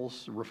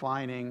chemicals,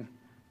 refining,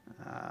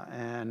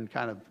 and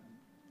kind of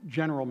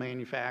general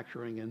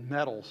manufacturing and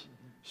metals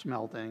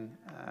smelting,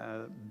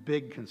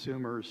 big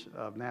consumers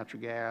of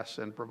natural gas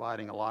and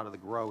providing a lot of the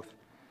growth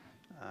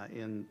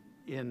in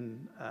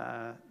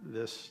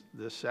this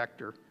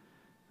sector.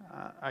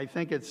 I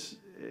think it's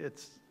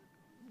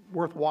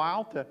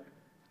worthwhile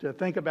to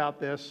think about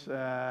this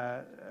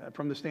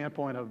from the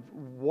standpoint of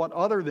what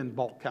other than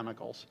bulk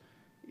chemicals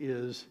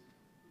is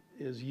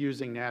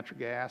using natural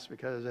gas,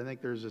 because I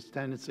think there's this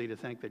tendency to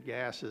think that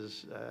gas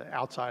is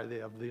outside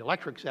of the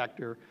electric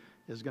sector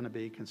is going to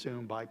be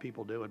consumed by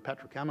people doing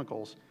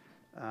petrochemicals,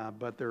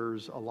 but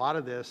there's a lot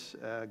of this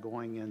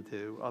going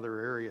into other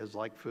areas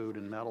like food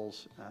and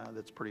metals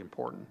that's pretty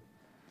important.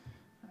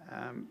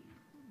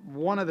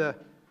 One of the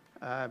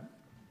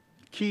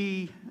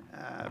key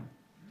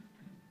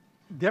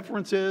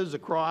differences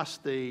across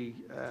the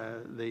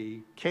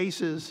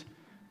cases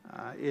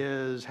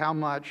is how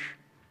much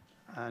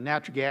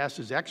natural gas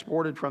is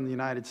exported from the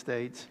United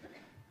States,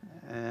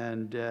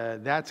 and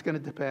that's going to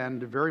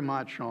depend very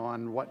much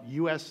on what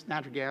U.S.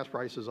 natural gas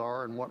prices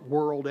are and what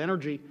world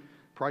energy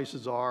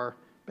prices are.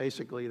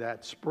 Basically,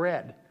 that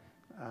spread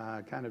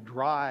kind of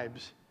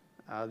drives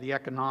the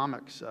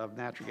economics of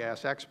natural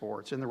gas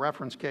exports. In the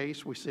reference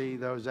case, we see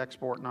those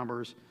export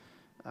numbers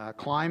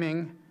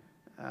climbing,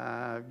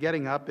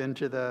 getting up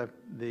into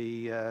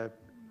the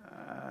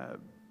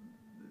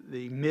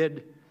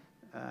mid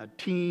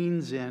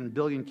teens in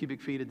billion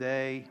cubic feet a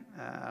day,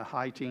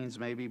 high teens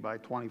maybe by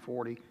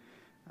 2040.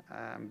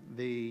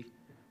 The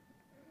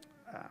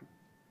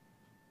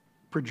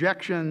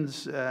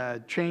projections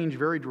change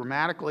very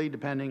dramatically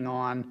depending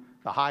on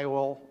the high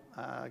oil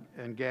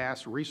and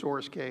gas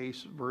resource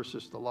case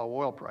versus the low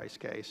oil price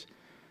case.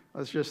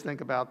 let's just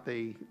think about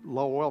the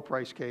low oil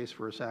price case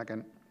for a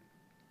second.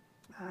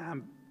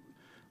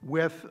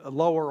 With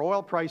lower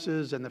oil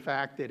prices and the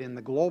fact that in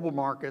the global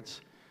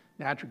markets,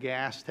 natural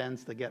gas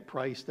tends to get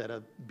priced at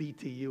a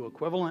BTU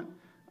equivalent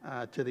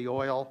to the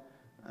oil,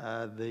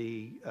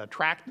 the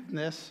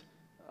attractiveness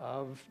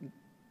of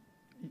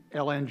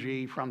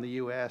LNG from the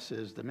U.S.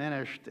 is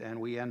diminished, and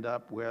we end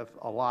up with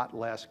a lot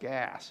less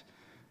gas.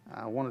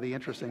 One of the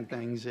interesting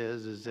things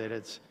is that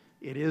it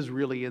is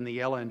really in the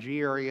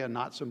LNG area,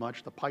 not so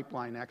much the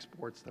pipeline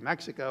exports to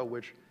Mexico,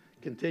 which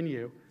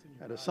continue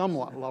at a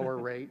somewhat lower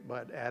rate,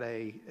 but at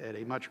a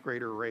much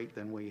greater rate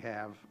than we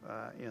have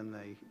in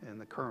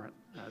the current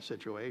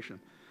situation.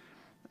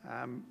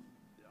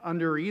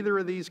 Under either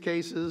of these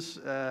cases,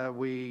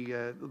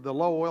 the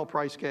low oil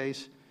price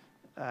case,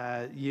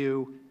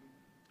 you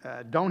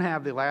don't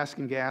have the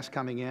Alaskan gas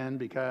coming in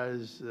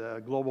because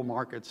global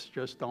markets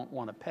just don't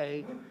want to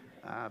pay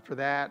for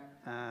that.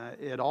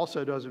 It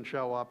also doesn't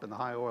show up in the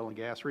high oil and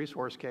gas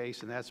resource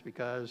case, and that's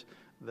because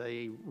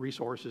the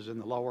resources in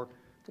the lower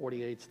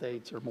 48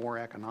 states are more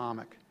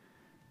economic.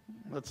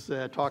 Let's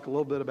talk a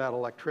little bit about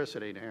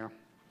electricity now.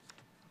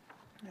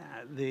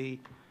 The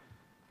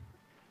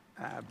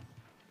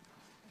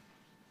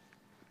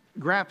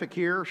graphic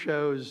here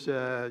shows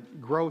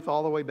growth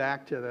all the way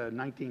back to the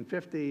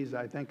 1950s.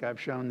 I think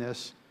I've shown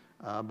this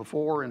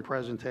before in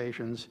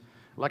presentations.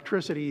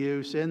 Electricity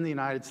use in the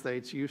United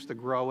States used to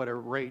grow at a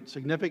rate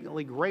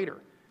significantly greater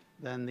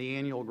than the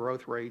annual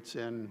growth rates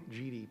in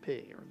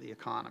GDP, or the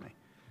economy.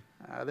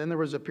 Then there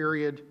was a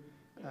period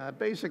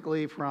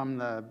basically from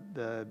the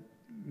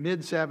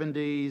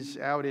mid-70s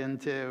out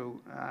into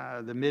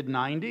the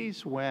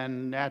mid-90s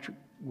when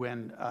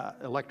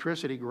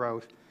electricity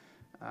growth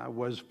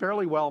was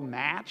fairly well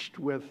matched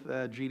with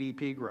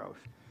GDP growth.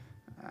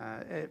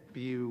 If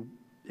you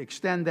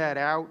extend that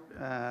out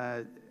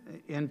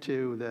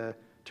into the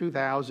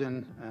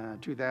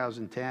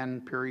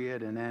 2010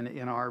 period, and then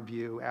in our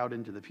view out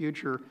into the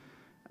future,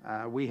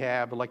 we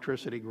have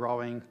electricity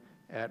growing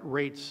at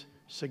rates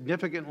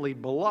significantly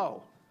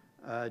below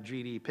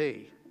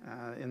GDP.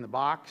 In the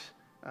box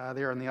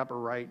there in the upper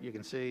right, you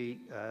can see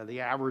the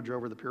average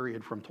over the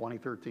period from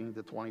 2013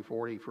 to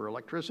 2040 for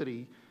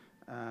electricity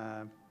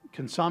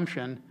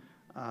consumption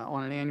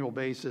on an annual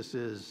basis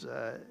is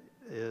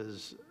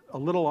a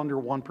little under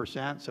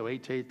 1%, so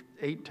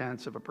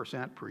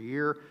 0.8% per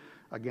year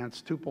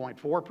against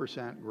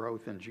 2.4%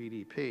 growth in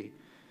GDP.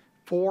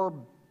 Four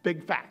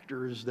big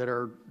factors that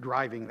are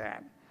driving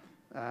that.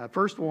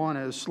 First one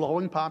is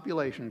slowing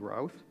population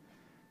growth.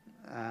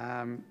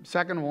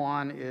 Second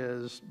one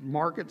is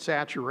market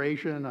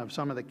saturation of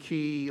some of the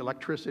key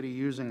electricity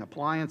using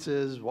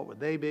appliances. What would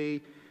they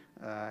be?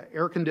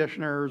 Air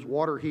conditioners,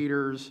 water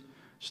heaters,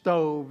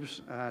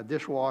 stoves,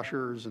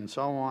 dishwashers, and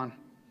so on.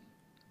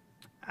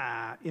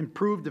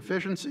 Improved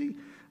efficiency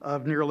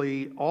of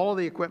nearly all of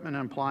the equipment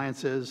and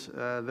appliances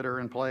that are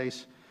in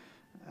place.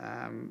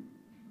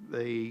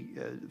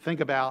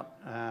 Think about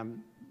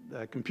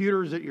the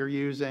computers that you're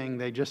using.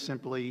 They just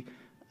simply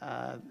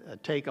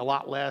take a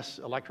lot less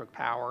electric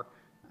power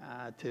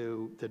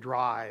to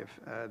drive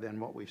than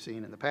what we've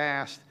seen in the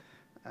past.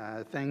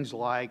 Things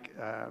like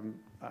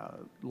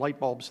light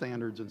bulb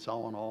standards and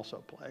so on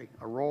also play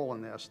a role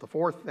in this. The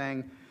fourth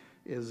thing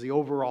is the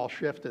overall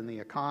shift in the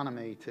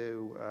economy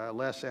to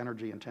less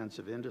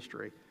energy-intensive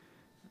industry.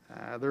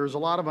 There's a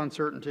lot of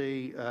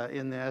uncertainty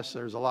in this.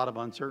 There's a lot of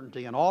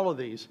uncertainty in all of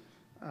these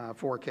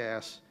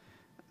forecasts.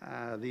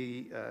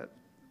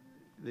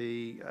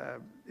 The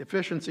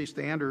efficiency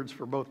standards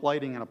for both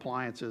lighting and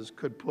appliances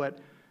could put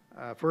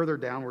further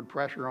downward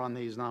pressure on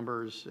these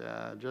numbers.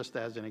 Just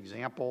as an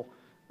example,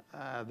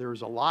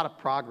 there's a lot of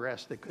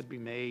progress that could be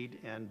made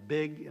in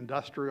big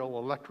industrial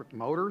electric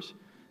motors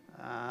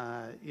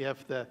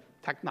if the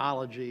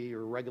technology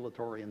or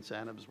regulatory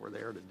incentives were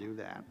there to do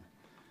that.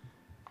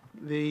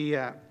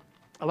 The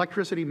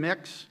electricity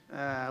mix,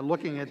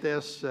 looking at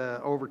this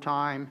over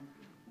time,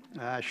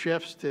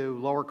 shifts to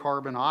lower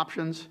carbon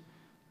options.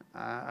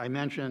 I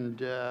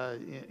mentioned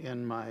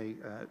in my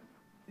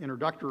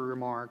introductory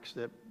remarks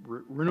that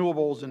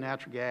renewables and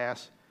natural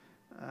gas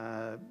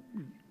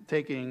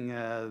taking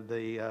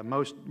the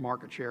most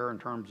market share in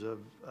terms of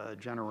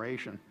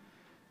generation.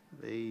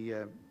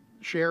 The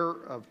share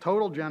of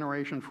total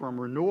generation from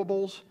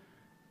renewables,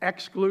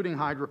 excluding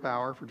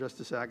hydropower for just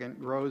a second,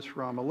 grows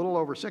from a little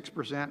over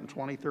 6% in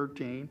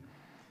 2013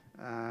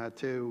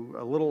 to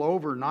a little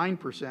over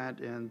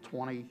 9% in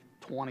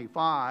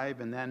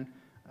 2025, and then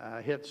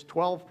hits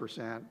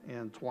 12%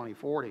 in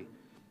 2040.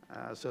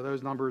 So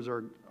those numbers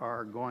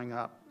are going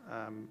up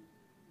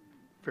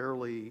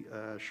fairly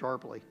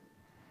sharply.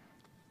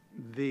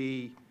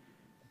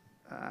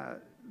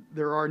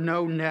 There are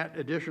no net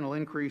additional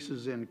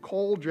increases in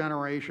coal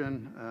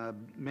generation,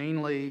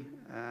 mainly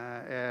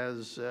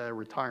as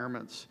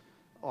retirements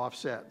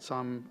offset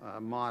some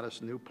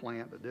modest new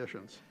plant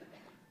additions.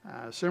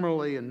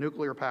 Similarly, in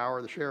nuclear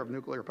power, the share of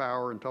nuclear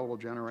power in total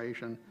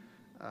generation,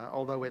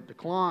 although it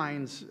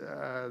declines,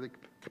 the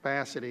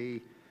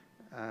capacity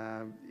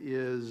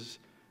is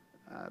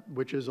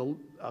which is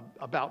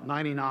about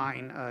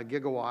 99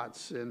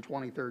 gigawatts in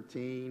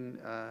 2013,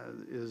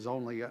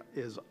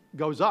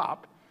 goes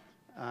up,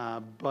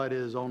 but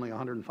is only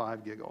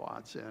 105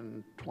 gigawatts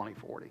in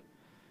 2040.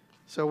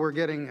 So we're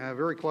getting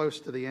very close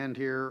to the end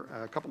here.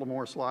 A couple of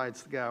more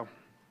slides to go.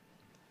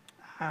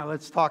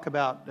 Let's talk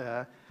about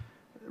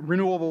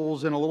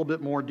renewables in a little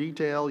bit more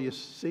detail. You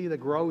see the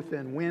growth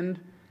in wind,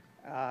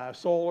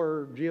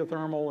 solar,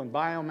 geothermal, and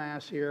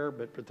biomass here,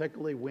 but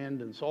particularly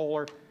wind and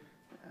solar.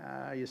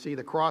 You see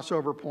the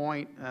crossover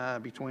point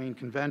between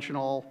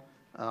conventional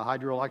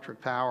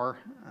hydroelectric power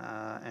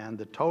and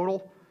the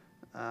total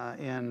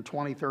in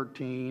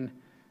 2013.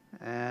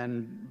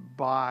 And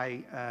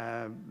by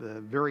the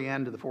very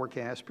end of the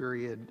forecast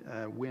period,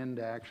 wind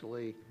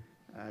actually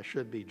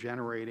should be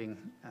generating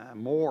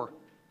more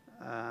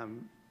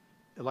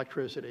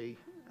electricity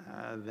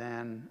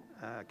than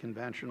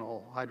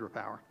conventional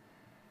hydropower.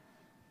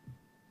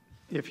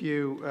 If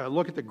you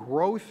look at the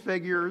growth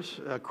figures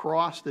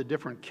across the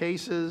different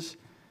cases,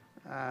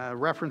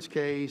 reference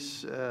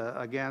case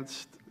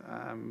against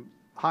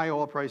high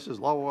oil prices,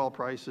 low oil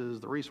prices,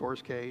 the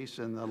resource case,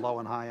 and the low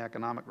and high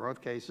economic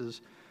growth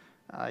cases,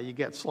 you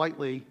get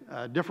slightly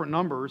different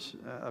numbers,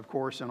 of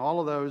course, in all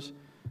of those,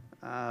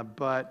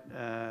 but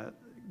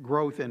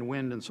growth in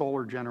wind and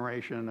solar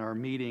generation are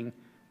meeting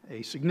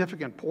a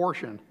significant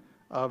portion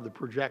of the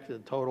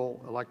projected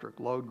total electric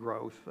load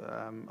growth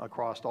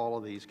across all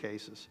of these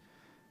cases.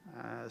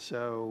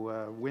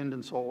 So wind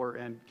and solar,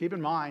 and keep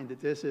in mind that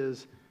this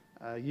is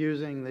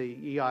using the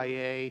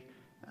EIA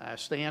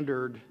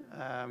standard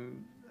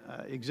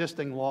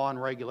existing law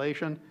and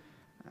regulation.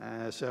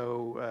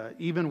 So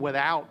even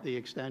without the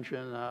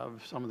extension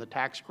of some of the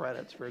tax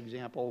credits, for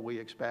example, we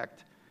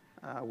expect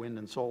wind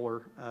and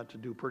solar to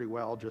do pretty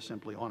well just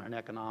simply on an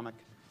economic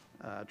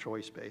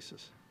choice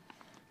basis.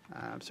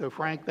 So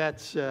Frank,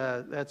 that's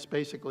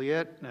basically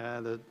it.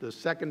 The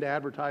second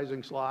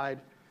advertising slide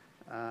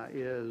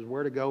is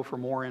where to go for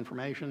more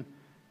information.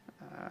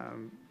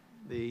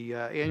 The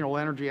annual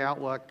energy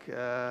outlook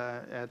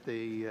at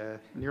the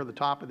near the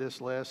top of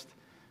this list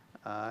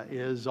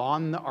is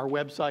on our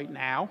website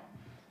now.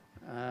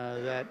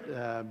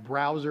 That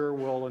browser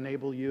will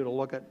enable you to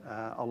look at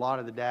a lot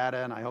of the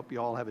data, and I hope you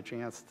all have a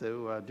chance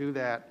to do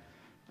that.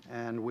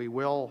 And we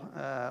will,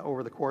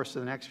 over the course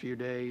of the next few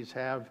days,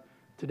 have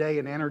Today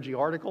in Energy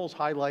articles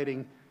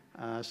highlighting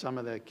some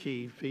of the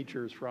key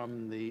features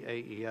from the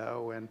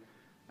AEO.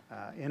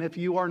 And if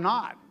you are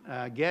not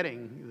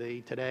getting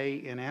the Today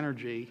in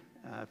Energy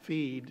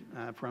feed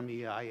from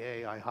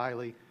EIA, I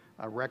highly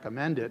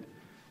recommend it.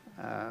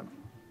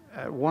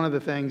 One of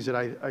the things that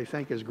I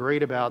think is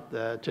great about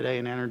Today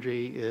in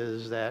Energy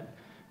is that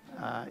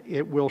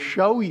it will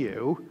show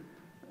you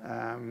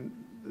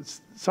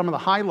some of the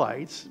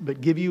highlights, but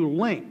give you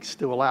links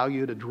to allow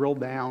you to drill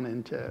down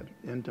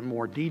into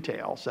more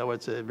detail. So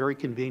it's a very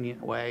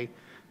convenient way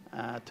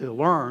to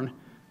learn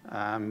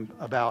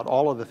about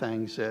all of the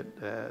things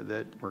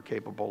that we're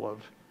capable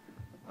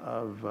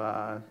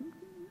of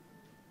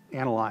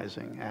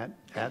analyzing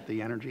at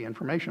the Energy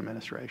Information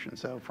Administration.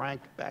 So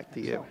Frank, back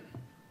to you.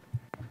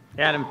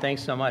 Adam,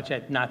 thanks so much.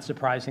 Not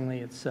surprisingly,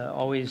 it's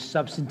always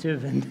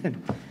substantive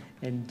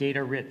and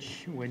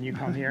data-rich when you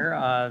come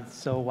here.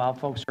 So while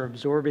folks are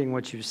absorbing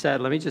what you've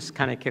said, let me just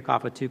kind of kick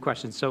off with two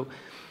questions. So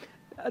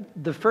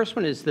the first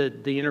one is the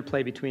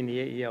interplay between the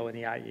AEO and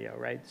the IEO,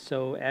 right?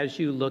 So as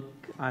you look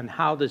on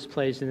how this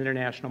plays in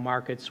international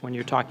markets, when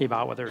you're talking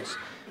about whether it's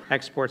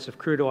exports of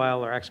crude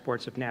oil or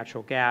exports of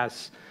natural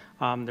gas,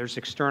 there's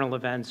external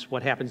events,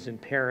 what happens in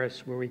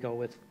Paris, where we go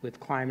with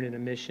climate and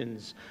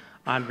emissions,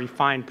 on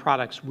refined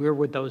products, where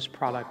would those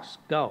products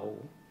go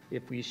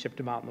if we shipped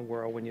them out in the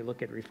world when you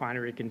look at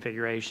refinery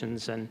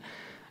configurations? And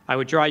I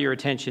would draw your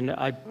attention,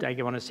 I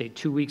want to say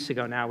 2 weeks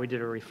ago now, we did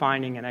a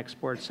refining and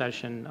export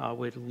session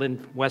with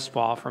Lynn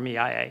Westfall from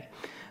EIA,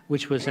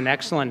 which was an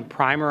excellent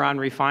primer on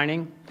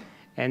refining.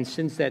 And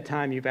since that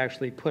time, you've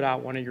actually put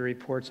out one of your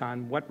reports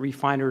on what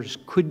refiners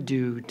could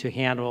do to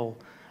handle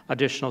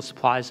additional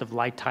supplies of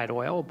light tight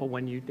oil. But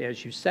when you,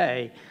 as you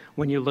say,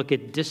 when you look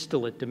at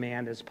distillate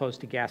demand as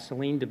opposed to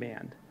gasoline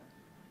demand,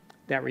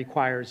 that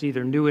requires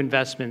either new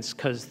investments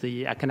because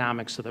the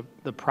economics of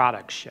the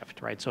products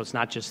shift, right? So it's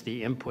not just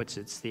the inputs,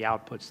 it's the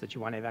outputs that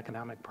you want to have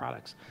economic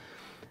products.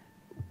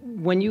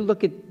 When you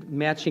look at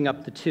matching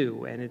up the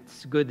two, and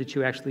it's good that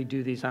you actually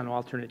do these on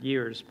alternate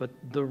years, but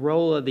the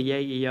role of the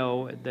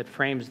AEO that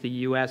frames the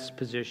U.S.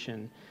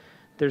 position,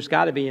 there's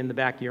got to be in the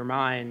back of your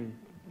mind,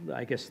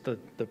 I guess, the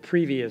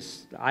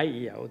previous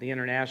IEO, the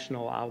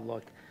international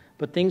outlook,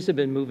 but things have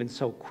been moving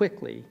so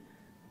quickly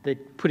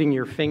that putting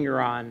your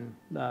finger on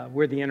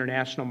where the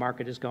international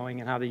market is going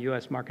and how the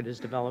U.S. market is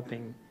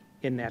developing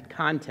in that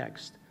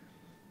context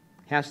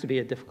has to be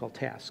a difficult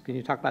task. Can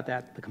you talk about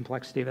that, the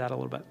complexity of that a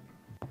little bit?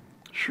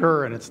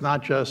 Sure, and it's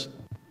not just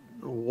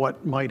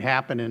what might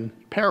happen in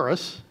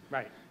Paris.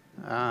 Right.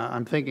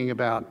 I'm thinking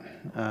about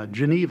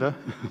Geneva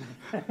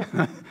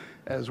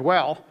as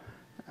well.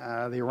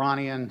 The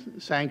Iranian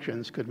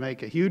sanctions could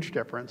make a huge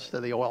difference to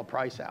the oil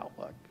price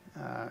outlook,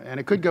 and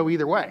it could go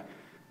either way.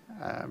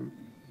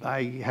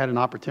 I had an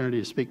opportunity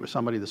to speak with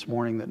somebody this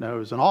morning that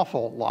knows an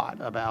awful lot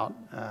about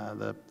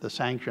the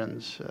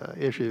sanctions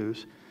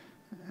issues,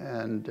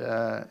 and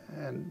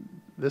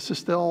this is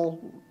still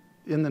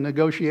in the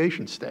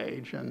negotiation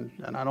stage, and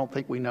I don't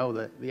think we know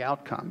the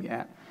outcome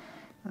yet.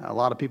 A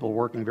lot of people are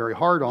working very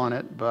hard on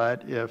it,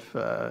 but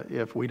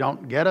if we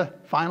don't get a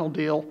final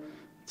deal,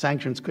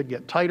 sanctions could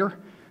get tighter.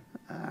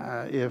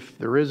 If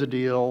there is a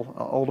deal,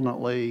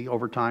 ultimately,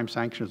 over time,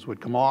 sanctions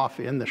would come off.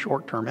 In the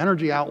short-term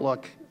energy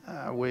outlook,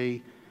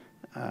 we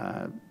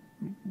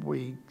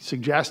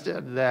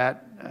suggested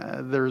that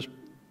there's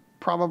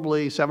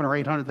probably 700,000 or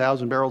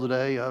 800,000 barrels a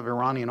day of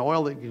Iranian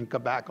oil that can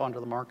come back onto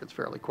the markets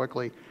fairly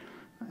quickly,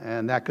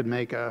 and that could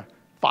make a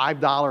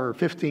 $5 or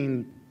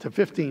 $15 to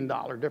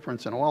 $15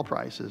 difference in oil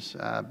prices.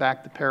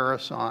 Back to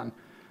Paris on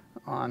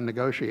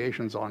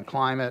negotiations on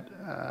climate,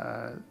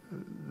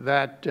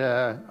 that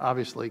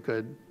obviously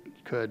could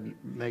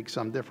make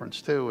some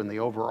difference too in the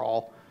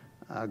overall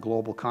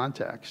global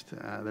context.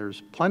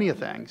 There's plenty of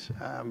things.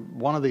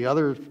 One of the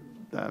other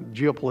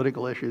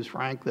geopolitical issues,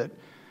 Frank, that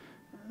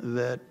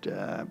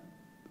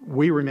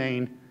we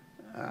remain,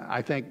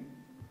 I think,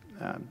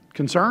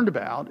 concerned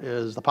about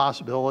is the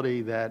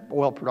possibility that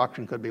oil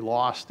production could be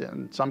lost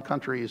in some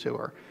countries who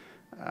are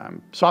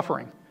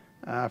suffering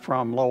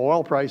from low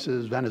oil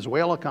prices.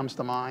 Venezuela comes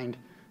to mind,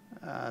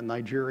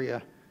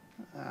 Nigeria,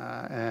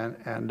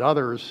 and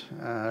others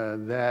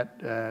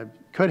that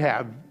could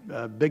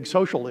have big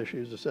social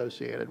issues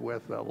associated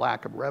with the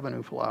lack of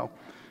revenue flow.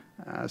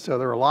 So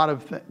there are a lot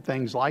of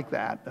things like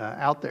that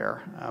out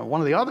there. One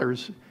of the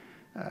others,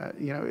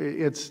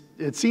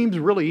 it seems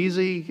really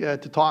easy to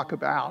talk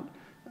about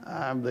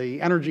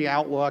the energy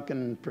outlook,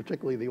 and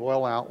particularly the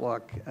oil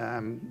outlook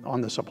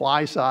on the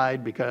supply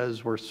side,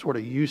 because we're sort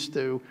of used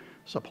to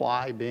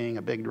supply being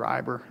a big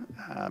driver.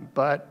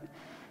 But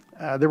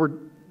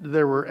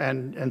there were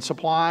and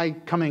supply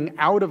coming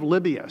out of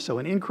Libya. So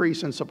an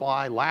increase in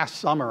supply last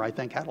summer, I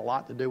think, had a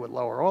lot to do with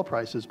lower oil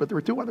prices. But there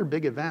were two other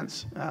big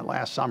events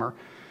last summer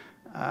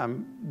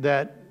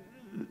that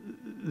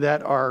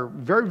are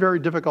very, very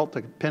difficult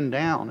to pin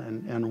down.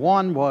 And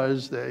one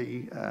was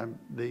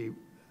the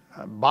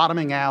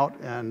bottoming out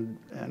and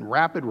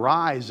rapid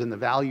rise in the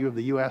value of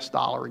the U.S.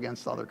 dollar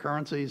against other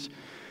currencies.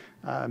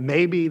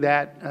 Maybe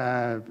that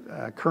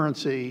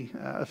currency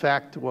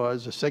effect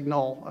was a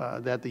signal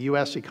that the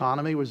U.S.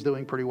 economy was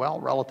doing pretty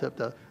well relative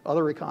to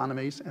other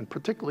economies, and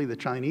particularly the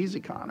Chinese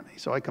economy.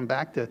 So I come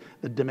back to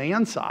the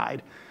demand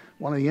side.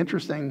 One of the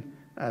interesting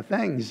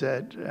things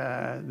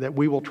that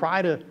we will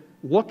try to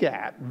look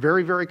at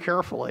very, very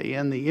carefully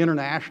in the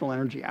international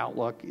energy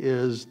outlook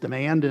is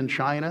demand in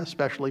China,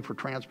 especially for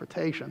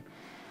transportation.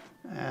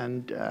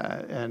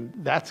 And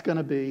that's going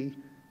to be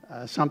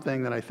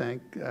something that I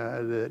think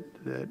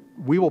that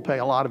we will pay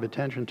a lot of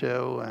attention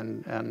to,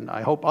 and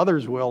I hope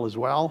others will as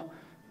well,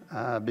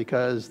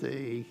 because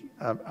the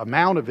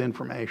amount of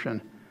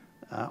information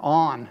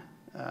on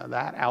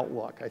that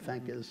outlook, I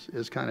think,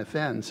 is kind of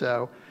thin.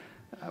 So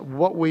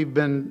what we've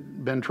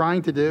been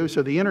trying to do,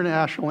 so the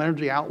international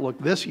energy outlook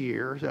this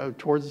year, so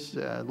towards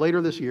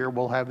later this year,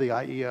 we'll have the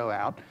IEO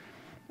out,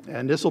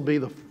 and this will be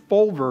the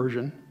full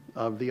version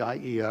of the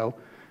IEO.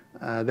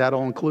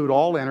 That'll include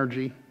all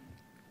energy.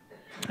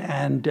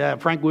 And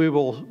frankly,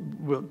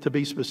 to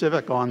be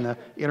specific on the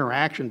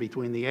interaction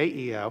between the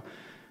AEO,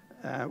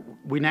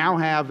 we now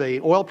have a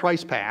oil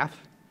price path,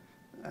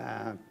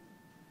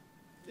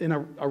 in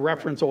a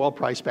reference oil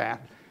price path,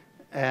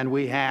 and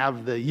we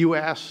have the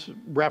U.S.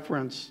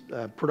 reference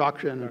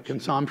production,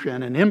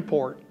 consumption, and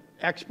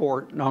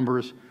export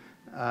numbers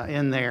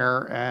in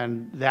there,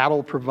 and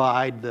that'll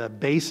provide the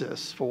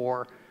basis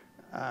for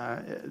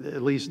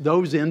at least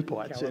those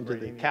inputs into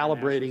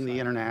calibrating the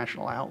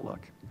international outlook.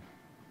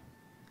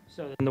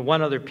 So then the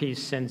one other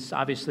piece, since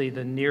obviously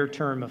the near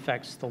term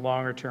affects the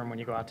longer term when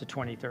you go out to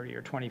 2030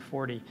 or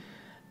 2040,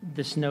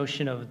 this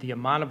notion of the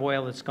amount of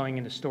oil that's going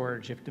into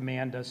storage if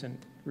demand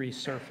doesn't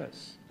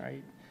resurface,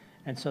 right?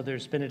 And so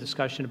there's been a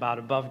discussion about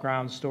above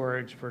ground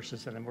storage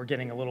versus, and we're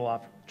getting a little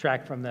off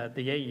track from the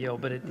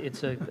AEO, but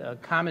it's a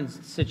common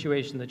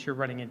situation that you're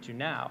running into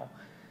now.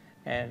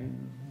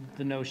 And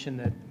the notion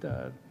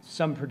that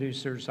some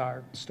producers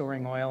are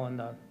storing oil in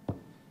the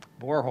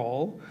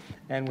borehole,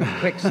 and with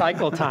quick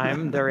cycle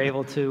time, they're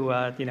able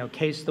to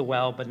case the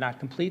well but not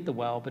complete the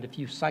well. But if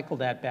you cycle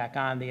that back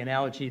on, the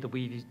analogy that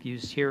we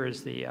use here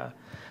is the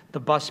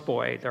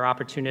busboy. They're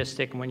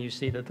opportunistic, and when you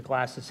see that the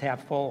glass is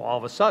half full, all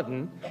of a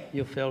sudden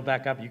you'll fill it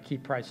back up. You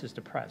keep prices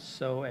depressed.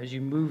 So as you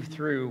move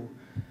through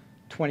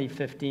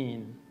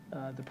 2015,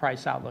 the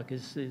price outlook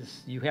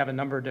is you have a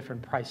number of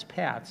different price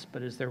paths,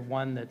 but is there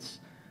one that's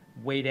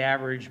weighted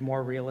average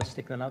more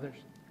realistic than others?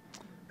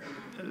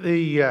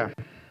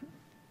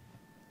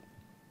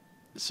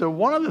 So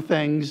one of the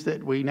things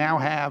that we now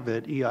have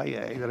at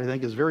EIA that I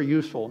think is very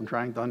useful in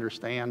trying to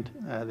understand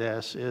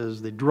this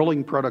is the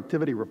drilling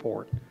productivity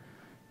report.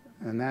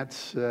 And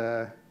that's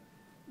down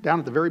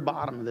at the very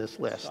bottom of this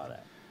list. I saw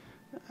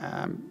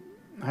that.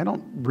 I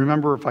don't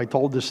remember if I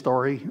told this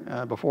story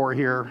before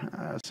here,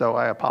 so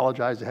I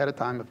apologize ahead of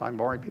time if I'm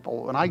boring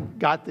people. When I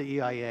got to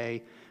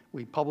EIA,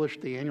 We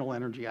published the annual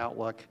energy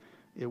outlook.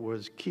 It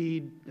was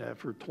keyed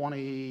for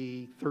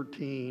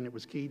 2013. It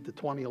was keyed to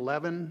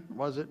 2011,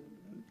 was it,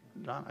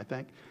 John, I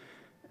think?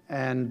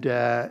 And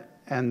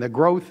the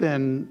growth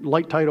in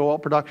light tight oil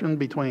production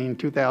between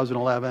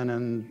 2011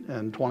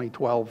 and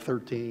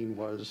 2012-13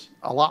 was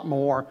a lot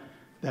more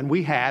than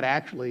we had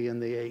actually in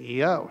the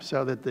AEO.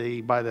 So that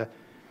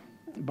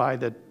by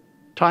the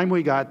time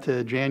we got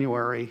to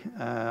January,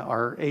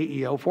 our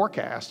AEO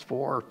forecast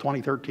for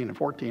 2013 and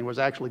 14 was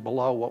actually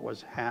below what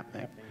was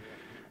happening.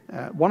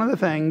 One of the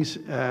things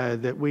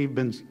that we've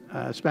been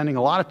spending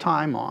a lot of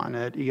time on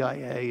at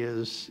EIA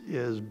is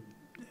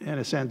in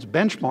a sense,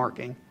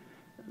 benchmarking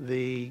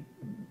the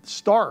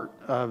start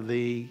of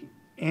the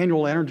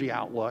annual energy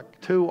outlook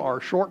to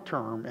our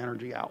short-term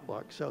energy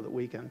outlook so that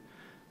we can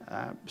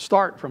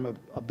start from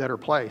a better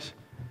place.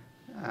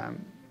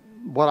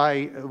 What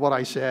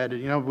I said,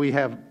 you know, we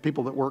have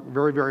people that work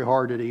very, very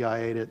hard at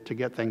EIA to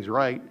get things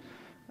right.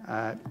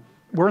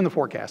 We're in the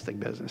forecasting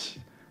business.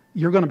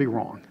 You're going to be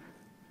wrong.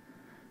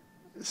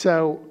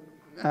 So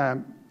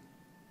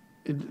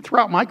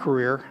throughout my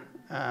career,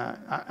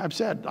 I've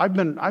said I've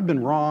been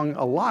wrong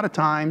a lot of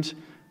times,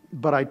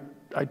 but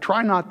I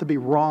try not to be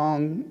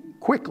wrong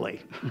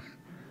quickly.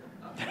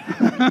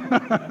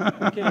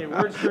 Okay,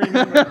 words to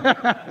remember.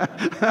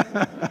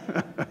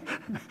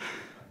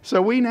 So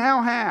we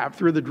now have,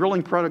 through the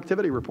Drilling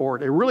Productivity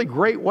Report, a really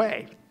great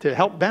way to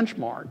help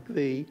benchmark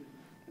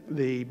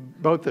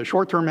both the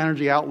short-term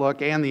energy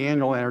outlook and the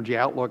annual energy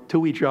outlook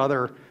to each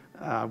other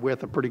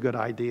with a pretty good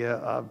idea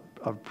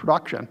of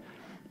production.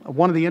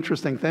 One of the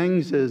interesting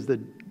things is the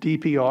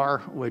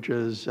DPR, which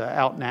is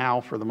out now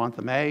for the month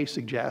of May,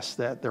 suggests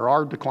that there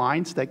are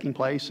declines taking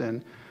place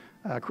in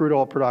crude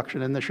oil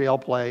production in the shale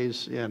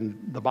plays in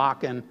the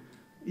Bakken,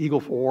 Eagle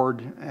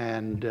Ford,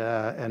 and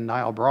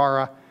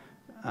Niobrara.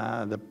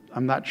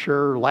 I'm not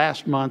sure,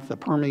 last month the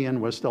Permian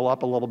was still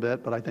up a little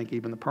bit, but I think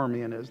even the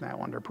Permian is now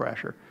under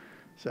pressure.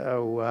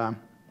 So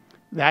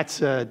that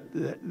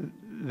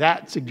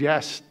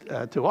suggests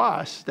to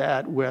us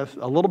that with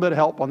a little bit of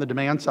help on the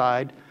demand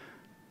side,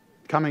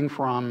 coming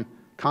from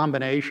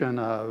combination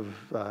of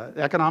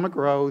economic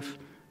growth,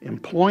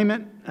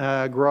 employment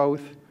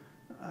growth,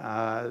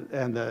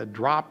 and the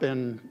drop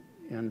in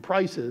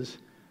prices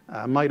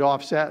might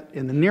offset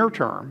in the near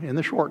term, in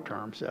the short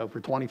term, so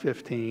for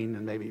 2015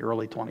 and maybe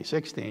early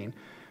 2016,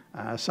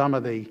 some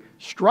of the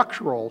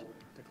structural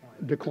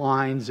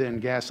declines in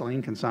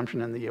gasoline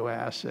consumption in the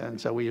U.S.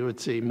 And so we would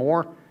see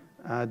more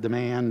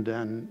demand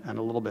and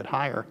a little bit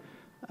higher.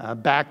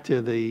 Back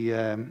to the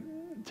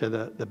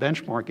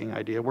benchmarking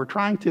idea, we're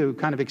trying to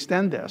kind of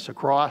extend this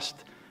across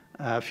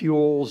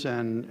fuels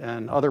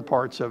and other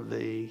parts of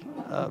the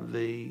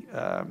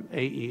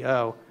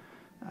AEO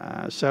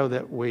so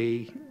that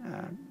we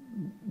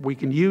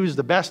can use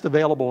the best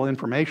available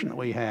information that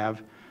we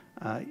have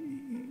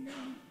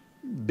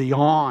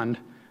beyond,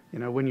 you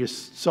know, when you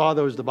saw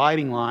those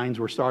dividing lines,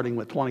 we're starting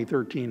with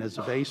 2013 as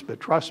a base, but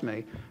trust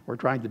me, we're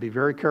trying to be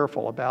very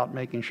careful about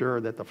making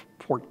sure that the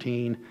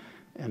 14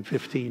 and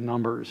 15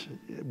 numbers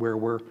where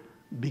we're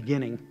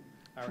beginning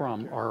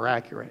from are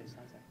accurate.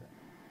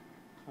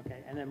 Okay,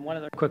 and then one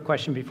other quick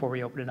question before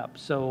we open it up.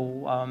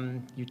 So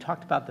you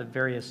talked about the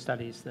various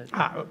studies that...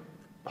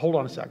 Hold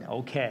on a second.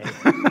 Okay.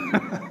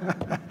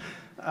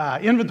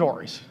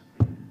 Inventories.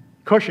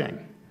 Cushing.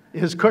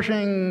 Is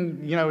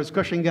Cushing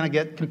going to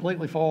get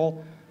completely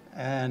full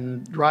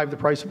and drive the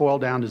price of oil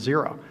down to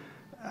zero?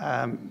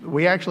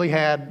 We actually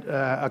had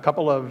a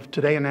couple of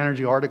Today in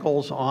Energy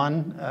articles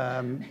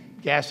on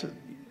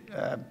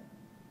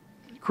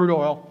crude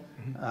oil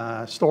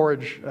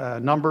storage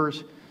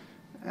numbers.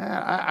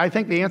 I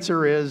think the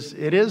answer is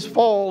it is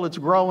full, it's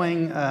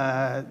growing,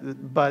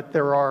 but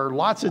there are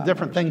lots of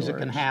different things that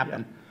can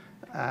happen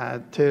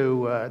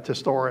to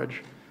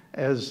storage.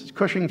 As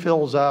Cushing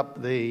fills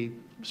up, the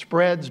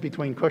spreads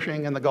between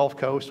Cushing and the Gulf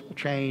Coast will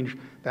change.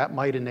 That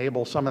might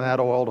enable some of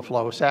that oil to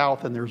flow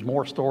south, and there's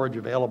more storage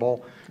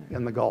available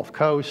in the Gulf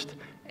Coast.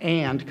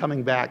 And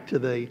coming back to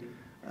the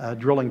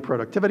Drilling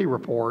Productivity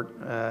Report,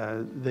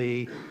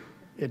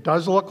 it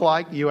does look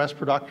like U.S.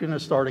 production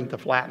is starting to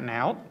flatten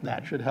out.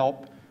 That should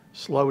help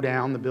slow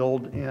down the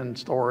build in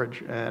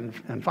storage.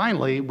 And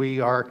finally, we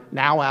are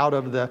now out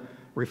of the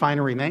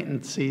refinery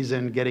maintenance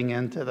season, getting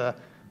into the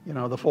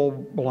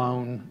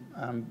full-blown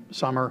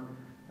summer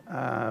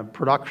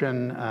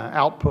production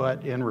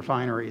output in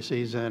refinery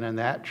season, and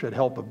that should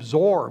help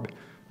absorb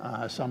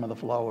some of the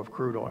flow of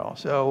crude oil.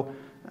 So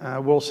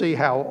we'll see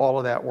how all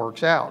of that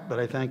works out. But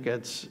I think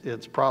it's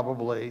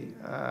probably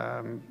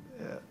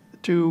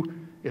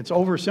it's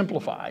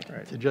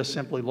oversimplified to just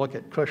simply look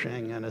at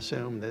Cushing and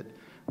assume that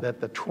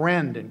the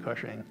trend in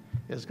Cushing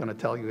is going to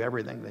tell you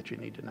everything that you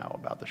need to know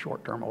about the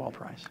short-term oil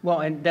price. Well,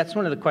 and that's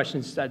one of the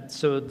questions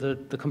so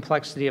the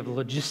complexity of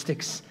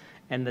logistics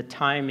and the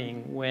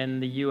timing. When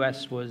the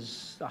U.S.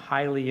 was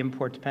highly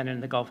import-dependent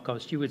in the Gulf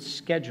Coast, you would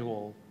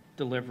schedule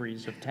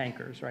deliveries of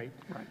tankers, right?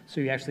 Right.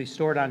 So you actually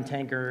store it on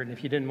tanker, and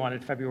if you didn't want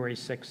it February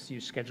 6th, you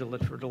schedule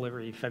it for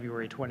delivery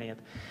February 20th.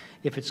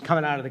 If it's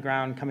coming out of the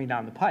ground, coming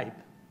down the pipe,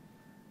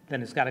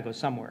 then it's got to go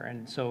somewhere.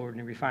 And so in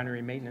the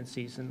refinery maintenance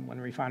season, when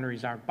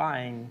refineries aren't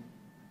buying,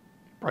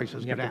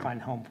 Prices you go have to down.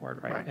 find a home for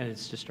it, right? Right. And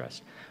it's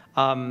distressed.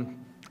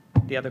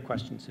 The other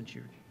question, since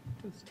you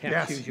tap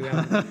Yes. shoes you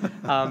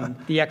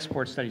have, the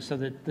export study. So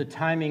the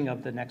timing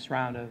of the next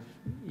round of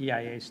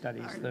EIA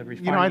studies, the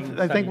refining I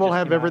study think we'll just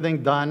have came out.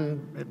 everything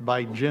done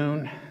by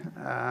June.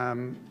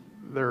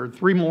 There are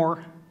 3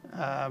 more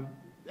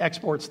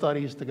export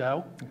studies to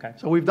go. Okay.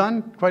 So we've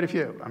done quite a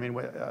few. I mean,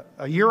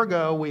 a year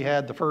ago, we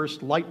had the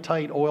first light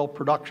tight oil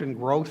production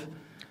growth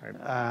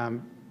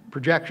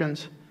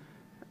projections.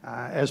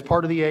 As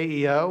part of the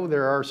AEO,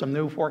 there are some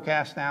new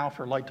forecasts now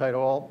for light tight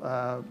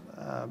oil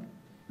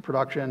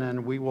production,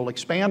 and we will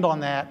expand on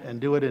that and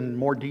do it in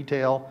more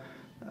detail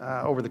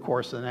over the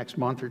course of the next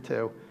month or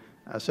two.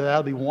 So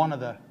that'll be one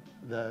of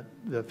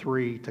the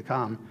 3 to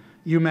come.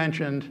 You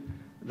mentioned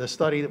the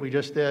study that we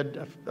just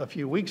did a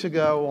few weeks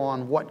ago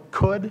on what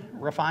could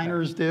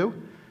refiners do,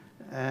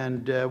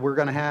 and we're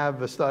going to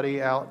have a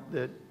study out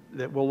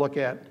that will look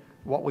at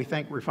what we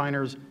think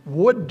refiners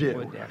would do.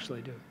 Would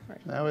actually do,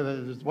 right. Now,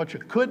 there's what you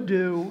could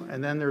do,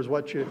 and then there's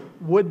what you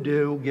would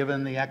do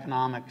given the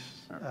economics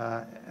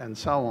and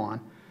so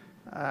on.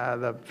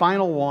 The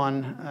final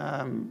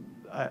one,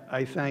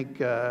 I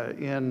think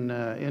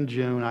in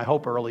June, I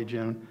hope early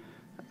June,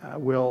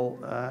 will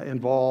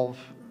involve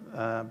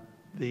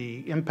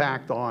the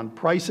impact on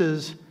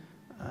prices,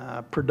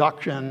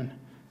 production,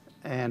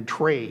 and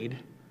trade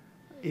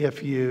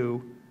if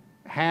you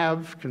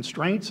have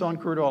constraints on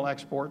crude oil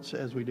exports,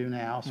 as we do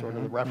now, sort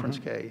of the reference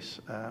case,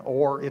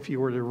 or if you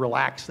were to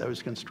relax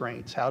those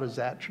constraints, how does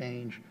that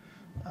change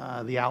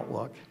the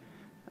outlook?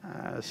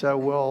 So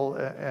we'll,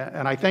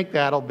 and I think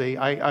that'll be,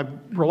 I'm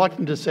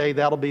reluctant to say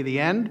that'll be the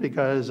end,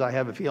 because I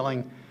have a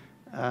feeling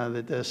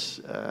that this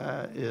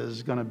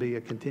is going to be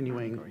a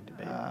continuing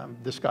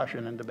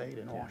discussion and debate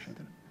in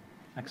Washington.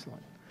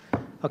 Excellent.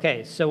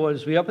 Okay, so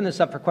as we open this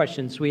up for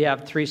questions, we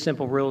have 3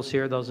 simple rules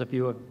here. Those of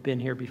you who have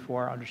been here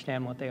before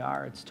understand what they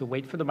are. It's to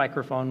wait for the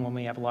microphone when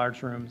we have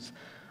large rooms.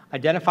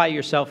 Identify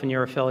yourself and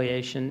your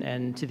affiliation,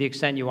 and to the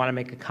extent you want to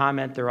make a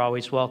comment, they're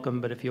always welcome,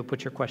 but if you'll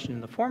put your question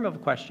in the form of a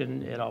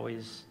question, it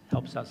always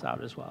helps us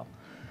out as well.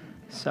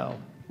 So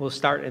we'll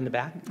start in the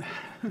back.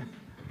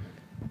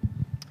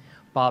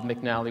 Bob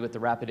McNally with the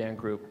Rapidan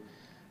Group.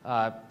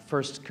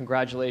 First,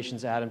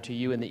 congratulations, Adam, to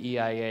you and the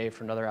EIA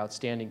for another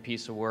outstanding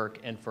piece of work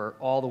and for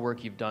all the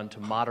work you've done to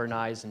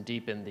modernize and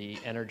deepen the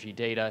energy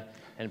data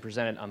and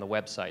present it on the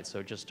website.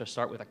 So just to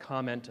start with a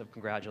comment of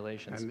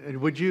congratulations. And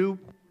would you,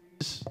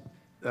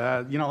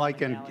 you know,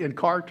 like in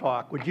car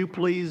talk, would you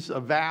please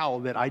avow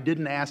that I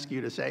didn't ask you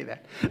to say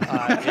that?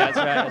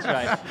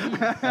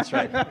 Yeah, that's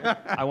right.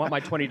 I want my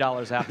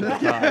 $20 after the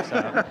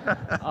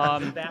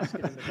talk.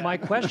 So. My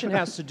question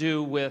has to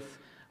do with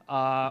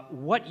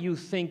what you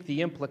think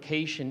the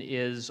implication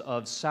is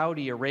of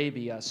Saudi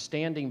Arabia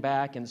standing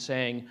back and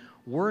saying,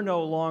 we're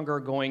no longer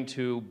going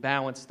to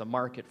balance the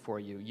market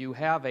for you. You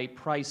have a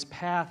price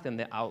path in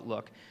the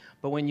outlook,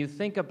 but when you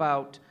think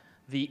about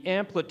the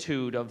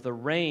amplitude of the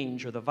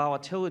range or the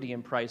volatility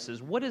in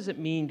prices, what does it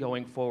mean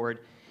going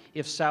forward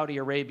if Saudi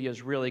Arabia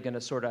is really going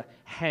to sort of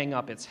hang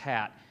up its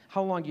hat?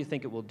 How long do you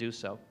think it will do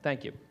so?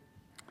 Thank you.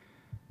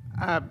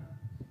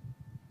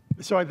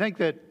 So I think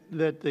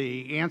that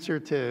the answer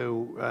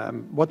to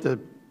what the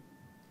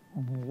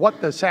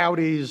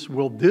Saudis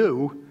will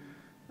do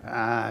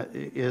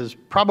is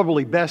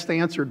probably best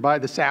answered by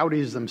the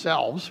Saudis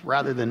themselves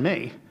rather than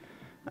me.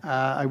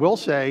 I will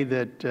say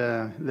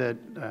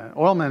that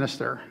Oil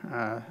Minister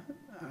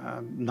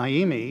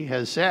Naimi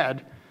has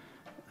said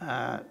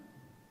that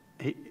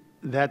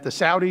the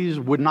Saudis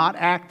would not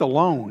act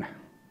alone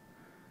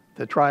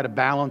to try to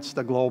balance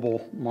the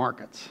global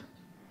markets,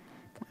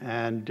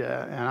 and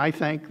I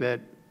think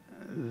that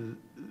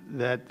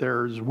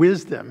there's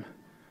wisdom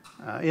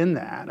in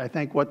that. I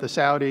think what the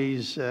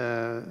Saudis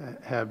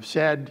have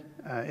said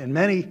in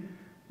many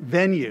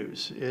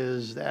venues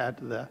is that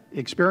the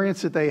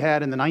experience that they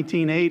had in the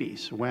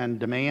 1980s when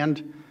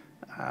demand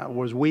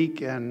was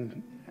weak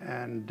and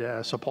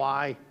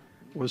supply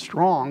was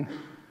strong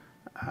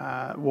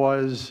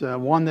was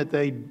one that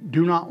they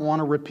do not want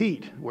to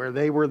repeat, where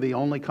they were the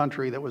only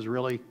country that was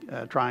really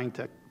trying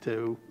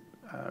to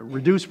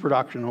reduce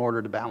production in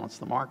order to balance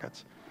the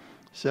markets.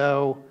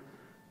 So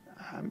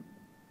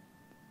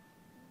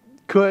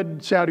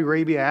could Saudi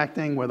Arabia,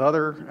 acting with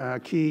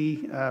other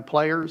key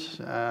players,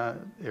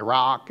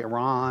 Iraq,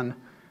 Iran,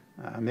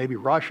 maybe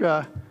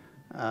Russia,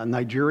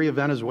 Nigeria,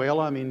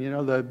 Venezuela, I mean, you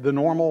know, the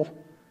normal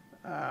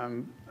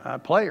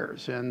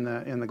players in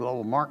the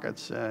global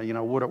markets, you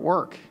know, would it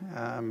work?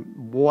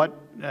 What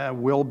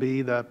will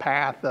be the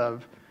path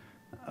of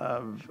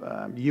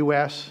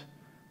U.S.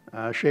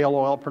 Shale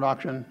oil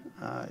production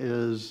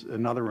is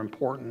another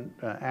important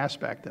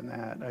aspect in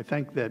that. I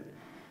think that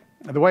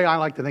the way I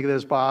like to think of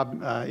this,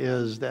 Bob,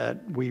 is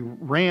that we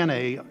ran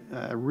a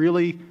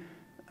really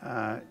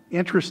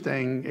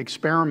interesting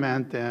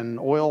experiment in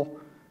oil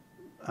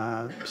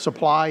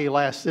supply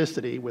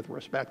elasticity with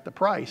respect to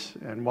price.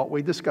 And what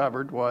we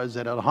discovered was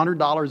that at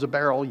 $100 a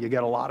barrel, you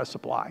get a lot of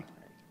supply.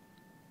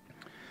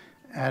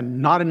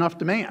 and not enough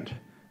demand.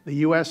 The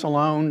U.S.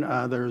 alone,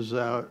 there's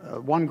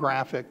one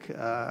graphic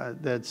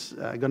that's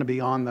going to be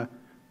on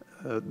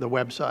the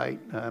website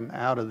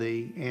out of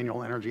the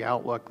Annual Energy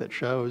Outlook that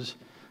shows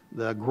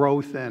the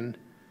growth and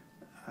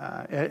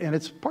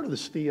it's part of the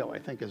STIO, I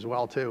think, as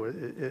well, too.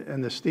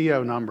 In the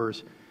STIO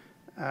numbers,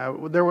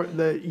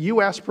 the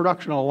U.S.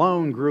 production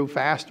alone grew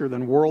faster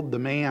than world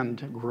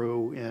demand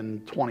grew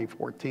in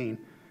 2014.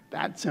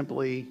 That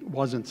simply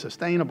wasn't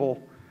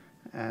sustainable,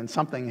 and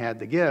something had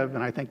to give,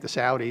 and I think the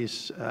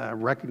Saudis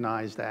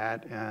recognized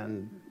that,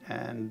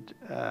 and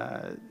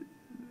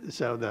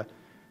so the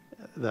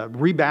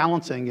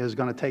rebalancing is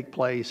going to take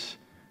place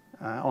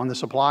on the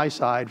supply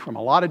side from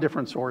a lot of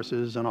different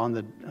sources and on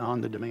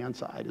the demand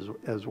side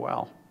as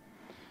well.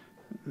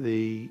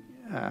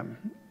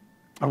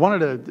 I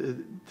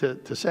wanted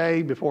to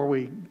say before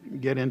we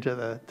get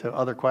into to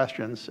other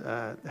questions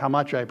how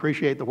much I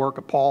appreciate the work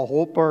of Paul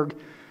Holtberg,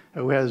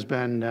 who has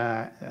been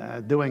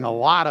doing a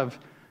lot of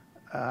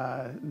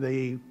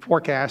the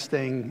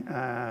forecasting,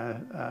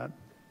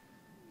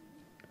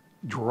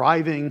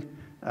 driving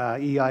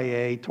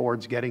EIA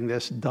towards getting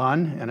this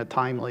done in a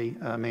timely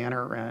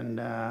manner.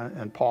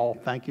 And Paul,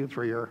 thank you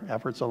for your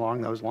efforts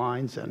along those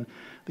lines, and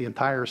the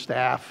entire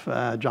staff,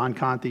 John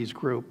Conte's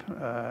group,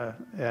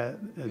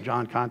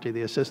 John Conte,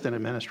 the assistant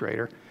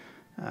administrator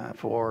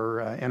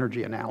for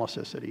energy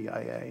analysis at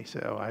EIA.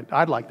 So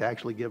I'd like to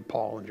actually give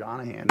Paul and John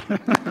a hand.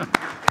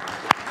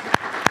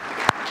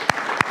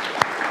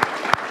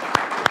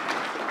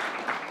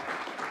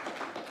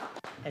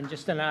 And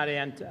just to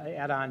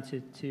add on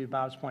to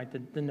Bob's point,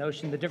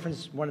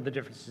 one of the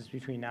differences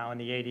between now and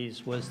the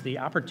 80s was the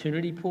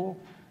opportunity pool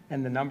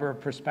and the number of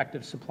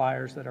prospective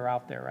suppliers that are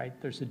out there, right?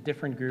 There's a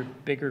different group,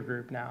 bigger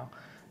group now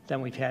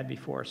than we've had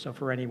before. So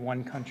for any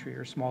one country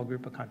or small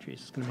group of countries,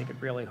 it's going to make it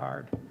really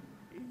hard.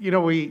 You know,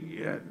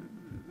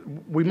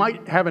 we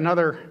might have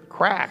another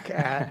crack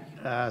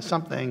at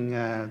something.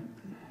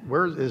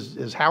 Where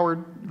is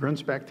Howard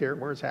Grunspecht here?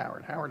 Where's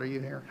Howard? Howard, are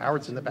you here?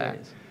 Howard's in the back.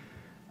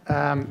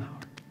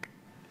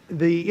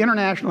 The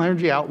International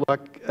Energy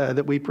Outlook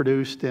that we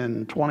produced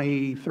in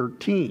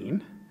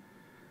 2013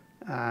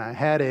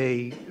 had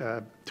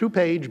a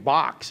two-page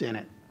box in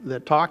it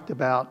that talked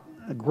about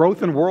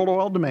growth in world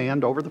oil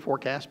demand over the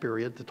forecast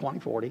period to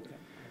 2040,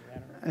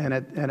 and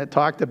it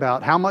talked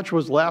about how much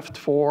was left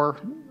for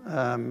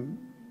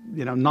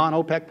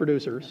non-OPEC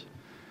producers,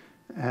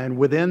 and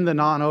within the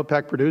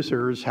non-OPEC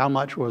producers, how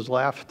much was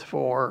left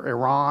for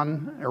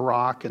Iran,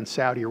 Iraq, and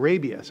Saudi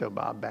Arabia. So,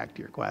 Bob, back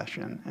to your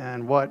question.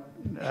 And what,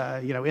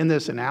 in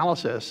this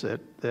analysis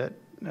that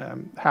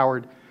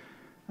Howard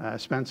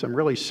spent some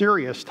really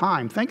serious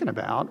time thinking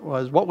about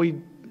was what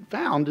we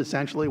found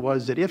essentially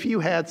was that if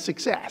you had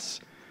success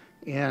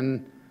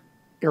in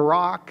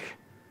Iraq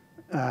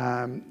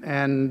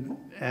and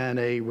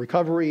a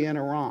recovery in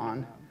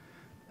Iran,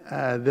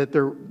 that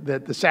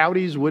the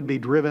Saudis would be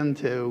driven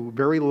to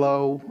very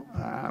low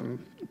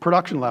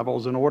production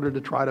levels in order to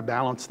try to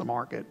balance the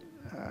market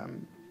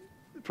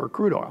for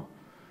crude oil.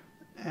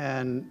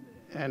 And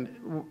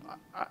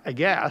I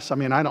guess, I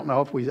mean, I don't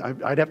know if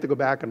I'd have to go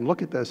back and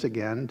look at this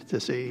again to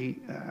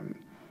see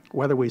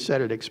whether we said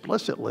it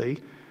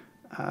explicitly,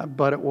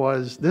 but it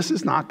was, this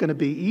is not going to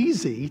be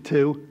easy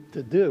to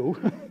do.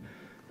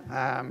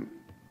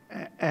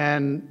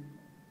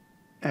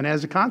 And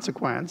as a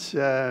consequence,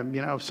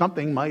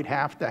 something might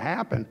have to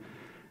happen.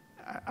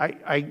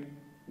 I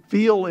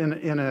feel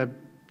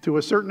to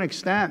a certain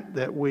extent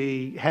that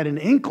we had an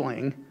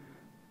inkling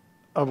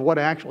of what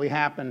actually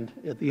happened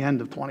at the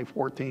end of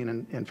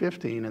 2014 and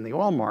 15 in the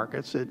oil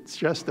markets. It's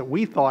just that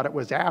we thought it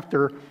was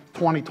after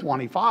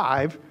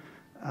 2025,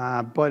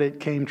 but it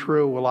came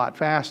true a lot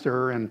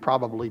faster, and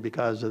probably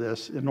because of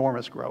this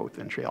enormous growth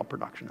in shale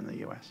production in the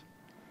U.S.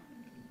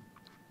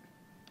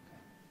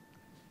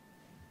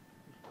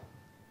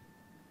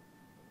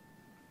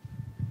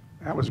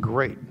 That was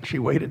great. She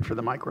waited for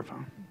the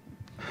microphone.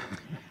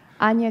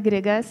 Anya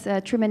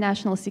Grigas, Truman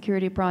National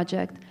Security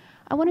Project.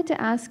 I wanted to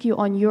ask you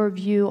on your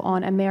view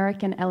on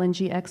American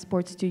LNG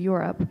exports to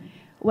Europe,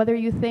 whether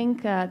you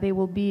think they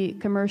will be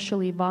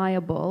commercially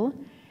viable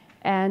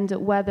and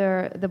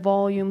whether the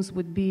volumes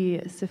would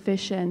be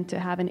sufficient to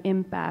have an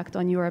impact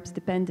on Europe's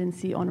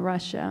dependency on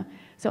Russia.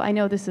 So I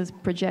know this is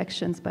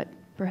projections, but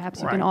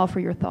perhaps you can offer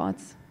your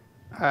thoughts.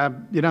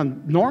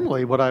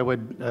 Normally what I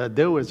would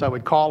do is I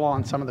would call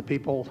on some of the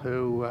people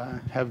who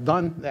have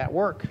done that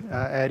work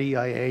at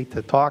EIA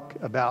to talk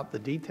about the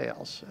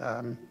details.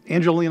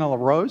 Angelina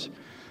LaRose,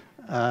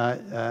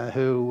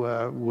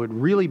 who would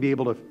really be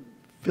able to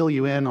fill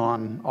you in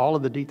on all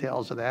of the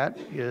details of that,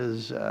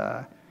 is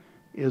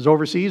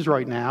overseas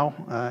right now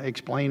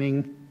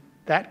explaining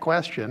that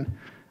question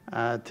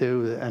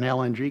to an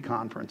LNG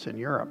conference in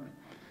Europe.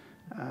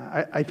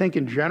 I think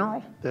in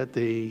general that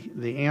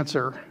the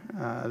answer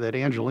that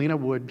Angelina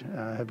would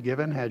have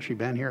given had she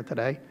been here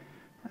today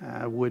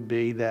would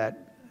be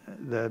that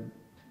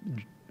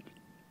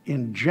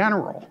in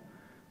general,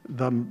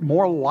 the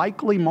more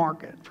likely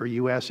market for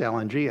U.S.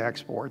 LNG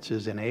exports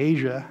is in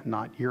Asia,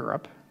 not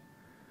Europe,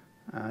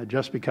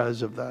 just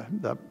because of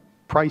the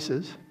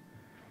prices,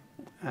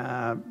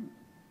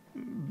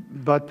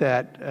 but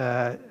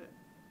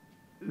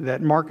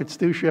that markets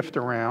do shift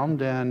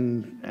around,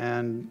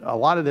 and a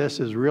lot of this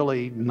is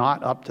really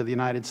not up to the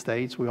United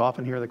States. We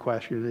often hear the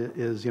question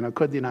is,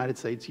 could the United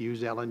States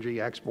use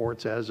LNG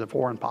exports as a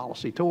foreign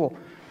policy tool?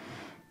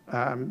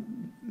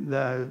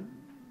 The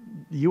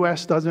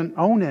U.S. doesn't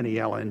own any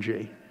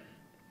LNG.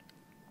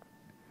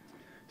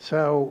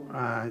 So,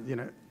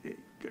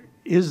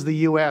 is the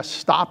U.S.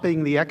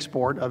 stopping the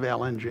export of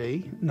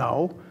LNG?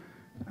 No.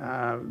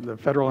 The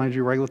Federal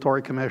Energy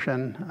Regulatory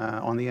Commission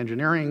on the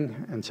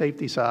engineering and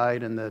safety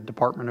side, and the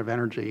Department of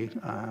Energy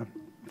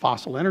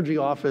Fossil Energy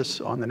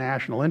Office on the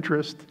national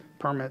interest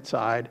permit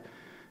side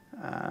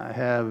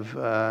have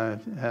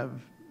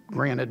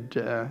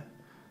granted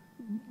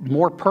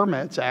more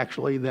permits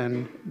actually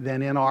than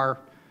in our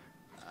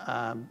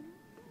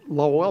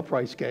low oil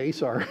price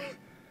case are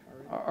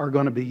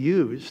going to be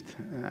used.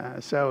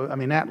 So, I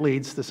mean, that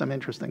leads to some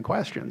interesting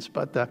questions.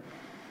 But,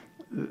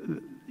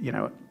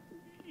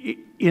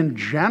 in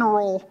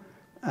general,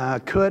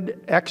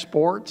 could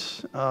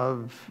exports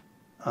of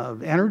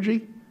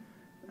energy,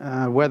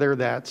 whether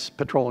that's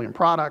petroleum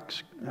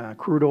products,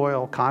 crude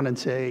oil,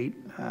 condensate,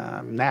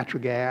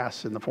 natural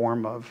gas in the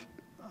form of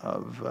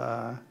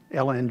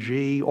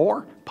LNG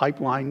or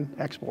pipeline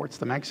exports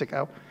to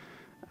Mexico,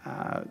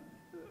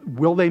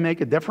 will they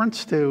make a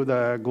difference to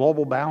the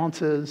global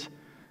balances?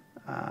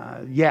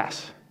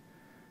 Yes.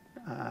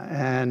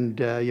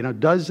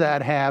 Does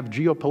that have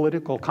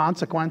geopolitical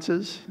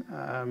consequences?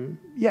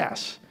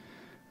 Yes.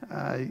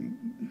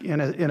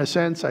 In a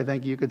sense, I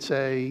think you could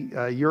say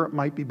Europe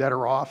might be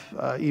better off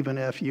even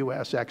if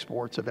U.S.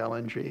 exports of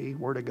LNG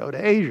were to go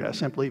to Asia,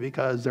 simply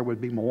because there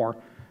would be more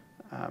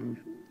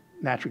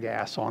natural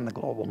gas on the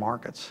global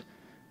markets.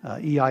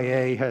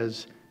 EIA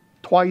has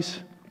twice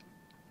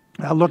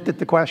looked at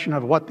the question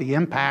of what the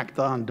impact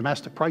on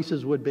domestic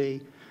prices would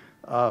be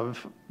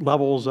of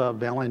levels of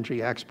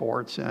LNG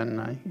exports,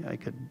 and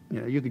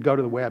you could go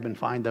to the web and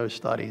find those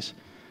studies.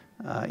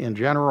 In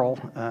general,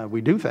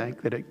 we do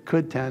think that it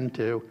could tend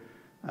to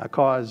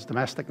cause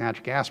domestic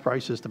natural gas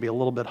prices to be a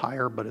little bit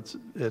higher, but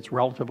it's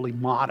relatively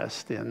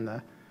modest in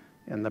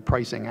the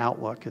pricing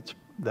outlook. It's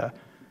the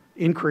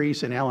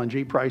increase in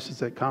LNG prices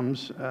that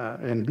comes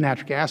in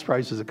natural gas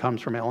prices that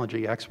comes from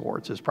LNG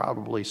exports is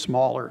probably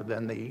smaller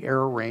than the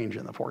error range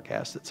in the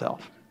forecast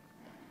itself.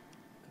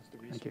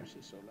 Thank you.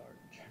 Is so large.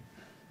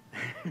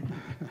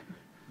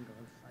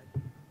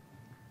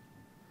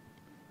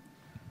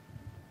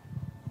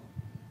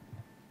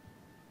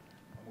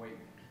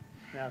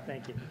 No,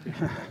 thank you.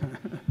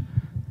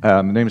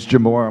 My name is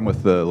Jim Moore. I'm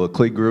with the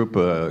Leclerc Group,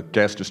 a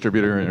gas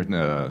distributor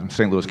in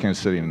St. Louis,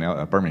 Kansas City,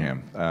 and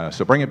Birmingham.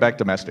 So bring it back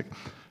domestic.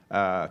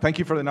 Thank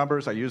you for the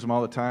numbers. I use them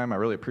all the time. I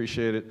really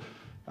appreciate it.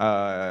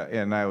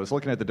 And I was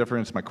looking at the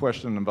difference. My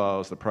question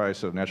involves the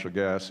price of natural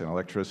gas and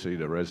electricity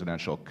to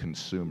residential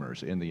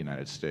consumers in the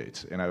United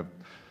States. And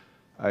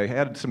I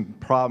had some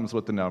problems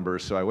with the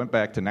numbers, so I went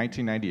back to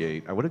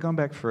 1998. I would have gone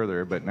back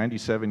further, but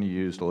 97 you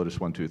used Lotus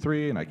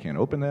 123, and I can't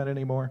open that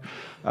anymore.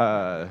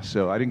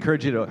 So I'd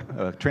encourage you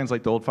to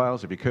translate the old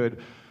files if you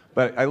could.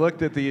 But I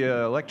looked at the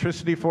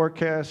electricity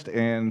forecast,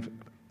 and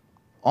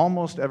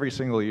almost every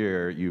single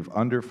year you've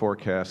under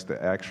forecast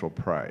the actual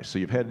price. So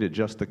you've had to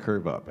adjust the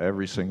curve up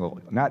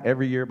not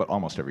every year, but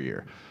almost every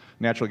year.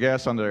 Natural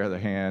gas, on the other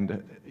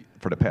hand,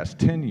 for the past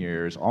 10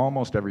 years,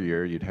 almost every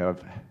year you'd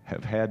have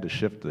had to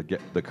shift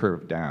the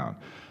curve down.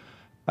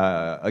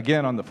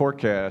 Again, on the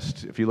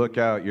forecast, if you look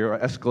out, you're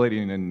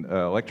escalating in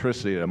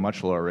electricity at a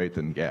much lower rate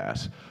than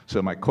gas.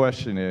 So my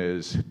question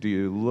is, do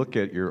you look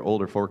at your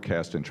older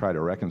forecast and try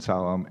to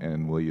reconcile them,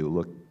 and will you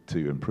look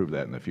to improve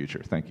that in the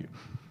future? Thank you.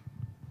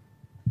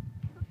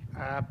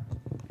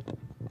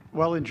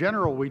 Well, in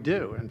general, we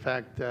do. In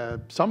fact,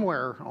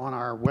 somewhere on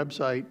our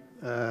website,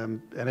 and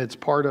it's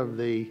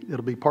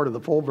it'll be part of the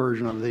full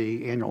version of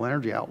the annual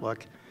energy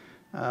outlook,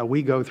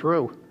 we go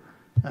through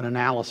an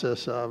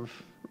analysis of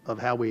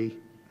how we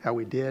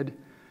did.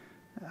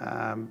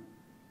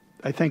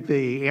 I think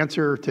the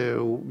answer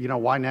to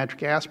why natural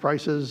gas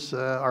prices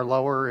are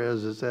lower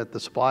is that the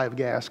supply of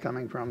gas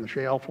coming from the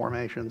shale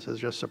formations has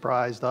just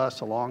surprised us,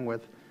 along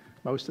with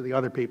most of the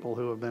other people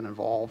who have been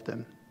involved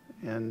in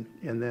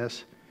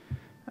this.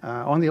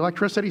 On the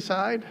electricity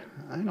side,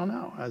 I don't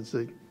know. I'm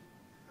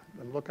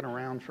looking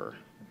around for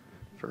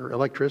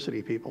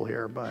electricity people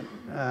here, but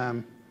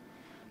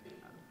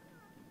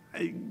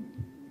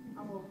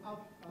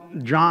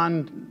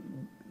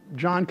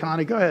John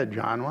Connie, go ahead,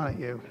 John. Why don't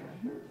you?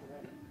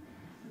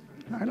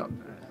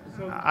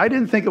 I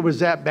didn't think it was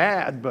that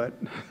bad, but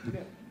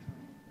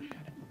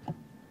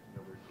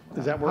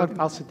does that work?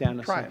 I'll sit down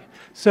and Try say. it.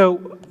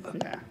 So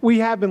Yeah. we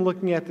have been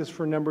looking at this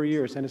for a number of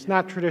years, and it's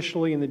not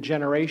traditionally in the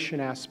generation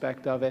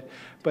aspect of it,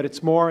 but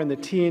it's more in the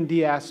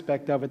T&D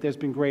aspect of it. There's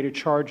been greater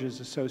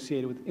charges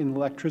associated with in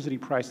electricity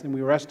price than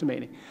we were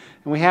estimating.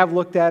 And we have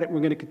looked at it. We're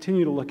going to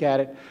continue to look at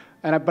it.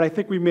 But I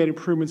think we've made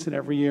improvements in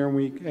every year,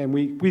 and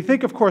we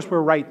think, of course,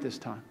 we're right this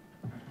time.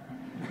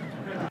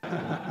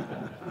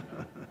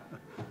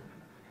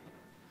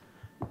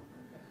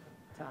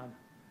 Tom.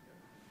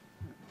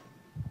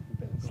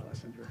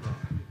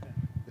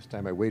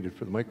 time I waited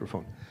for the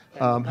microphone.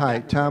 Hi,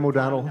 Tom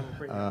O'Donnell.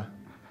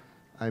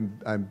 I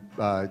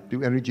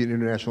do Energy and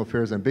International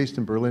Affairs. I'm based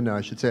in Berlin now.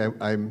 I should say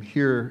I'm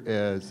here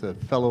as a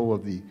fellow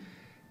of the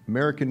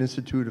American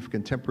Institute of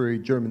Contemporary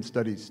German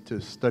Studies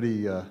to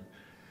study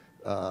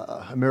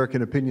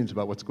American opinions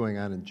about what's going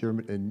on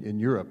in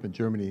Europe and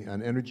Germany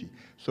on energy.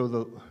 So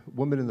the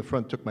woman in the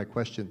front took my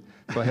question,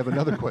 so I have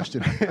another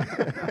question.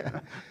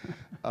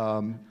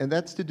 And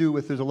that's to do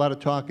with, there's a lot of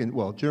talk in,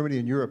 well, Germany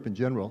and Europe in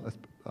general,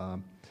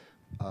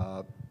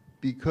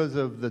 because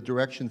of the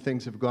direction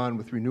things have gone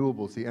with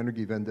renewables, the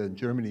Energiewende in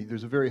Germany,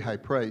 there's a very high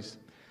price.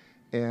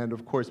 And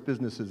of course,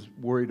 business is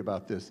worried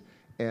about this.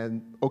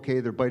 And okay,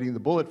 they're biting the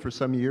bullet for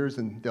some years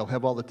and they'll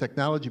have all the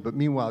technology, but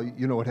meanwhile,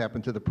 you know what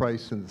happened to the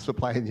price and the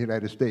supply in the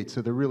United States,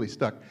 so they're really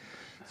stuck.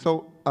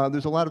 So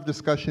there's a lot of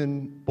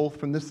discussion, both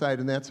from this side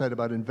and that side,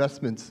 about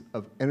investments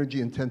of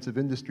energy-intensive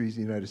industries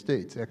in the United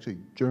States, actually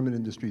German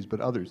industries, but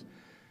others.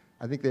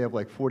 I think they have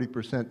like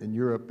 40% in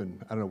Europe, and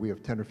I don't know, we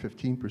have 10 or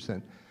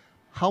 15%.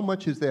 How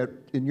much is that,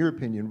 in your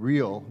opinion,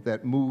 real,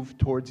 that move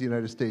towards the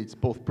United States,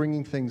 both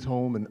bringing things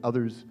home and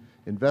others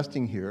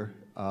investing here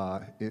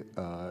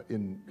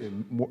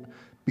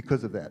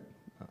because of that?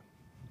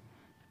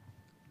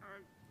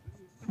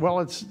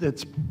 Well,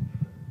 it's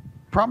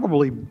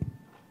probably,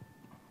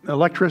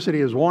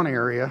 electricity is one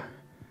area.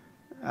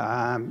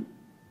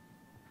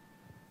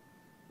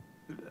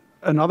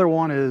 Another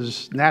one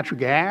is natural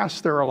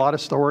gas. There are a lot of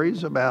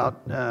stories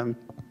about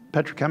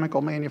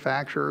petrochemical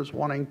manufacturers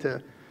wanting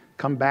to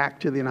come back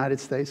to the United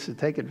States to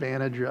take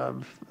advantage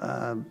of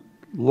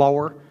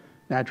lower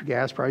natural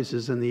gas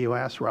prices in the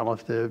U.S.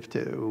 relative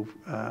to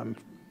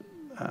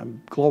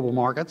global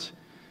markets.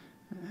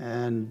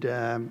 And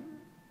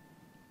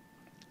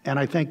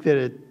I think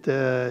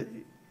that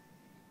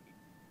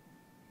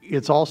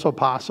it's also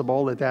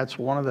possible that that's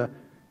one of the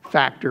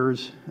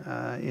factors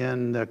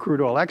in the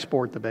crude oil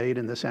export debate,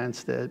 in the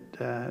sense that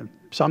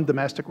some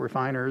domestic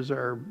refiners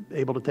are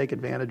able to take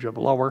advantage of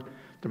lower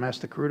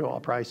domestic crude oil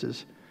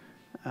prices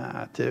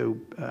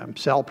to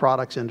sell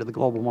products into the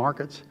global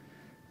markets.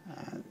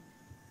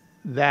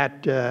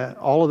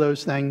 All of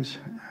those things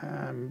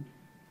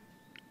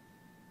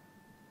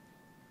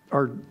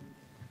are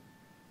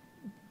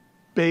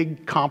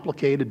big,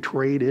 complicated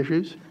trade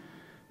issues,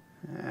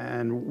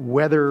 and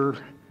whether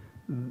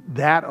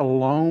that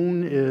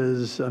alone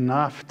is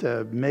enough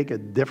to make a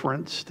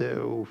difference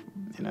to,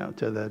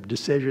 to the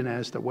decision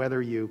as to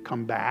whether you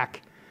come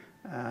back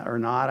or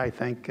not, I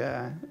think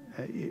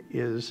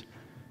is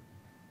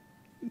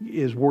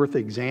worth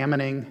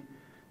examining.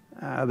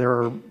 There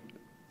are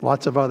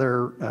lots of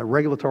other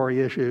regulatory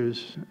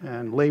issues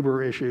and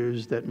labor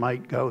issues that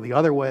might go the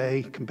other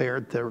way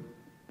compared to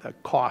the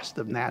cost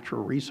of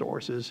natural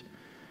resources.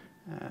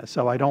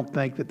 So I don't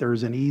think that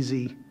there's an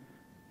easy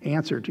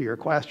answer to your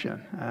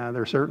question.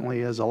 There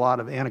certainly is a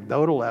lot of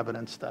anecdotal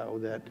evidence, though,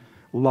 that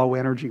low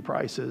energy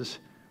prices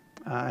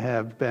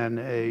have been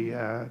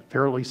a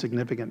fairly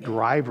significant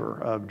driver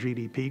of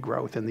GDP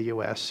growth in the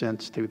U.S.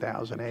 since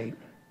 2008.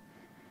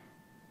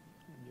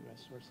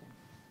 U.S. sourcing.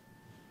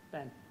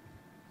 Ben.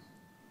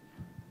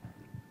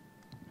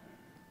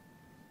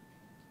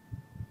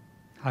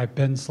 Hi,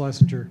 Ben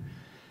Schlesinger.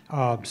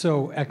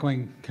 So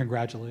echoing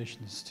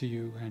congratulations to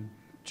you and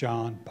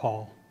John,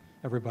 Paul,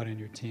 everybody on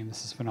your team.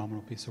 This is a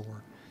phenomenal piece of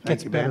work.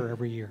 Gets better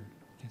every year.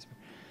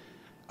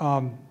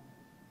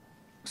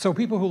 So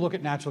people who look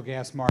at natural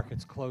gas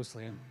markets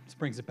closely, and this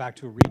brings it back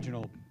to a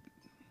regional,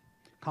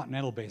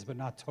 continental base, but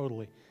not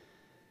totally,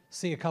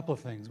 see a couple of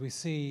things. We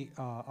see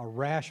a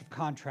rash of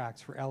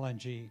contracts for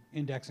LNG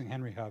indexing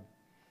Henry Hub,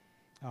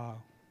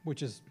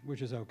 which is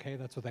okay.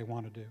 That's what they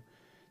want to do.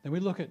 Then we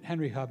look at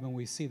Henry Hub and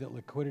we see that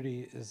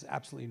liquidity is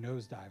absolutely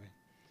nosediving,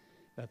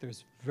 that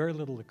there's very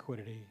little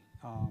liquidity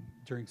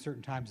during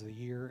certain times of the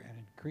year, and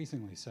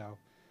increasingly so,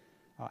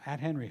 at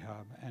Henry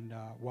Hub. And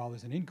while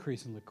there's an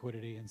increase in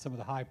liquidity in some of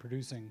the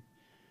high-producing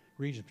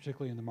regions,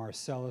 particularly in the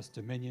Marcellus,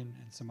 Dominion,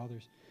 and some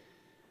others,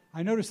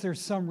 I noticed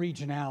there's some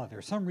regionality.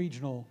 There's some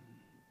regional,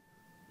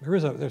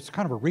 there's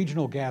kind of a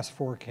regional gas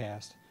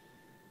forecast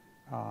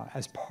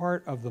as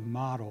part of the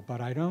model, but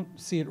I don't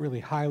see it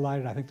really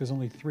highlighted. I think there's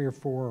only 3 or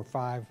 4 or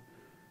 5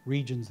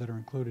 regions that are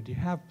included. Do you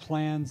have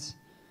plans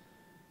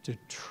to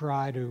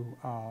try to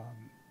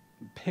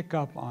pick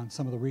up on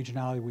some of the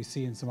regionality we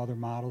see in some other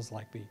models,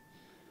 like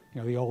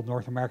the old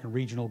North American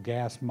regional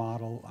gas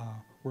model,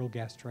 World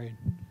Gas Trade?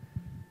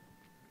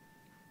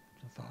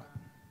 Just a thought.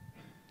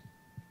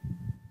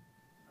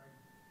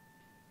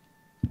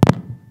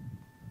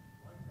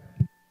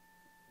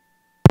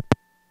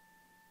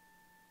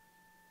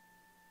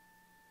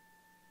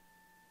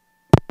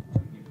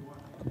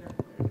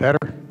 Better?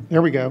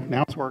 There we go.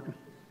 Now it's working.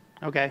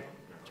 Okay,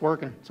 it's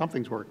working.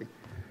 Something's working.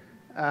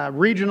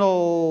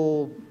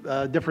 Regional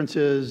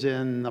differences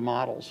in the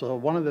model. So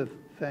one of the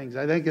things,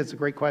 I think it's a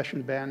great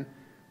question, Ben.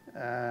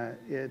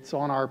 It's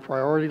on our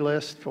priority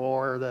list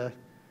for the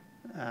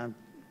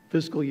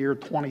fiscal year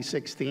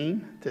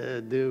 2016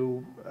 to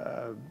do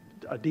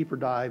a deeper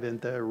dive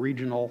into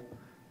regional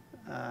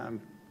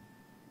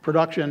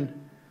production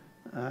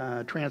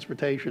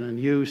transportation and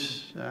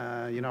use,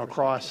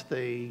 across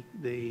the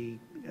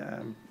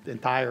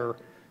entire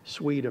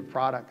suite of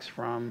products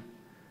from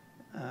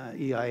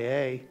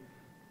EIA.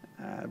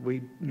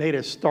 We made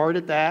a start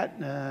at that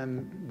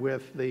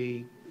with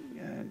the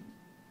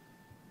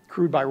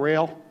crude by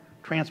rail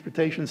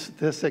transportation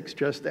statistics,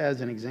 just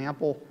as an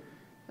example.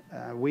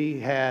 We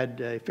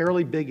had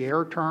fairly big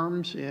error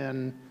terms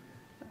in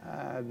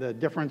the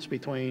difference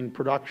between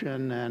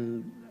production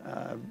and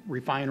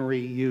refinery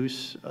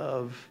use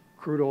of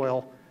crude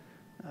oil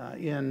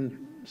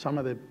in some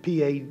of the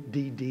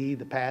PADD,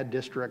 the PAD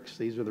districts.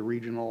 These are the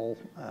regional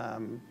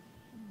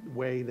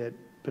way that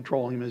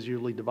petroleum is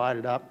usually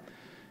divided up.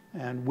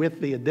 And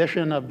with the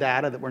addition of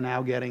data that we're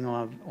now getting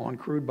on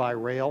crude by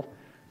rail,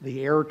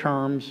 the error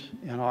terms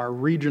in our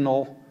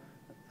regional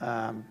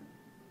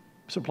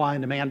supply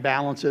and demand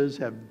balances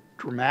have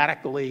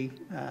dramatically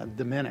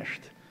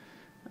diminished,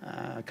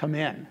 come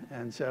in.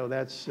 And so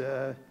that's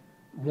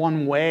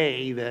one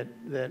way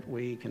that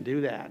we can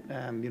do that.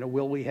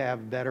 Will we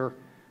have better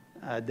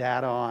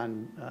data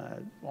on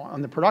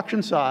the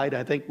production side?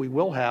 I think we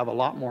will have a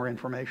lot more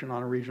information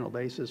on a regional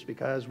basis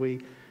because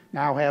we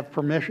now have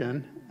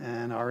permission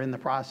and are in the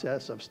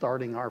process of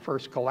starting our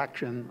first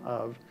collection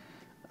of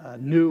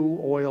new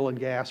oil and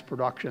gas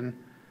production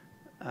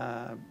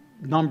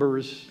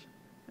numbers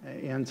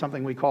in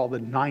something we call the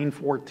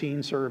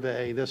 914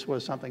 survey. This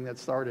was something that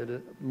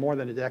started more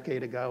than a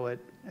decade ago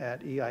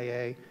at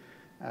EIA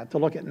to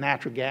look at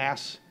natural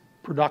gas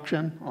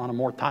production on a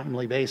more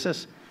timely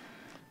basis.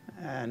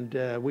 And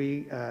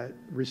we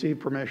received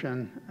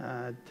permission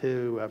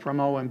from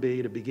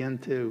OMB to begin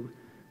to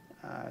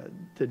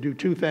do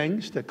two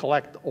things: to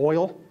collect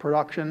oil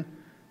production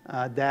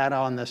data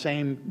on the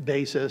same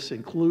basis,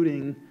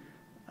 including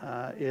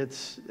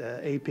its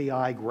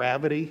API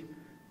gravity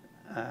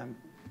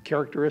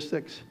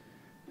characteristics,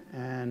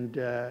 and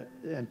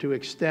to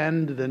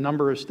extend the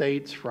number of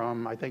states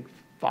from, I think,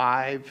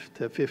 5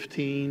 to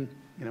 15,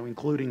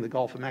 including the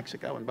Gulf of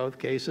Mexico in both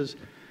cases,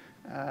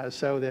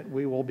 so that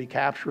we will be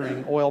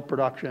capturing oil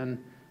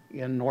production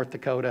in North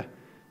Dakota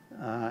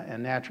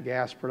and natural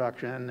gas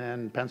production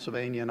in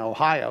Pennsylvania and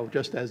Ohio,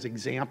 just as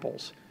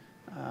examples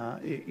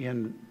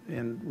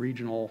in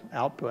regional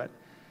output.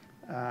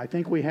 I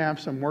think we have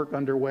some work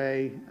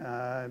underway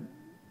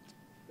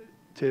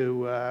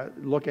to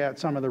look at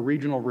some of the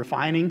regional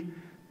refining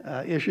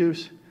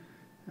issues,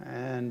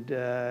 and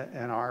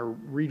our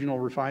regional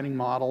refining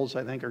models,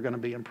 I think, are going to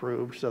be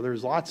improved. So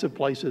there's lots of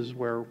places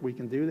where we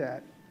can do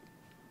that.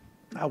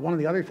 One of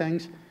the other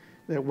things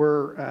that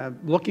we're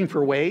looking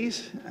for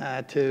ways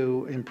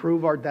to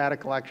improve our data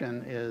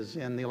collection is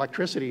in the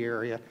electricity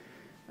area.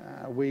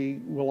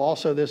 We will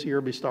also this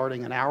year be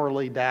starting an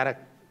hourly data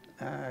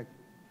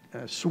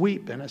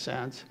sweep, in a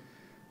sense,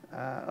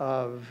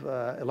 of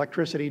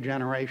electricity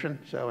generation.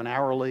 So an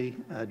hourly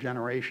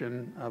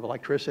generation of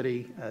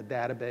electricity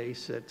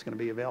database that's going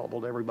to be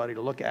available to everybody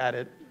to look at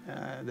it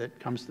that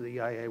comes to the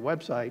EIA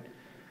website.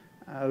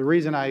 The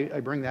reason I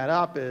bring that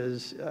up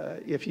is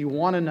if you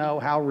want to know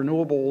how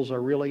renewables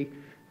are really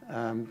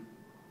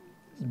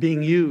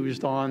being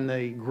used on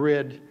the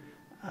grid,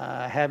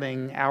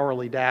 having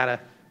hourly data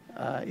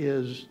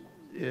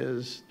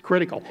is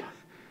critical.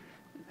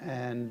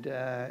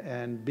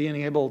 And being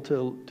able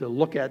to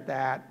look at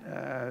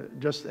that,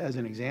 just as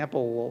an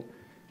example,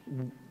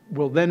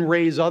 will then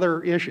raise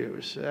other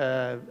issues.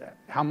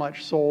 How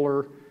much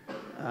solar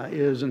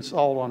is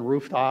installed on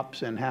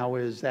rooftops, and how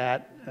is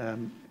that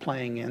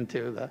playing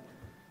into the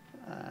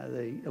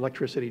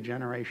electricity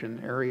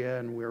generation area?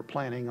 And we're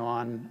planning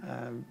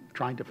on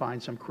trying to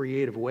find some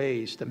creative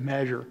ways to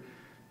measure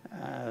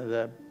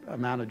the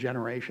amount of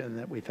generation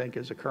that we think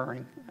is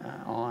occurring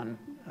on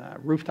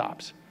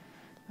rooftops.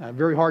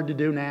 Very hard to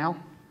do now,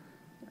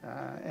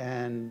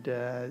 and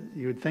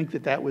you would think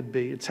that would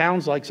be, it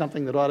sounds like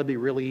something that ought to be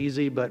really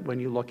easy, but when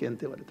you look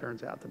into it, it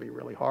turns out to be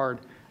really hard.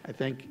 I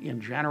think in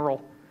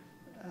general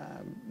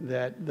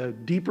that the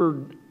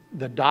deeper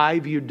the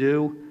dive you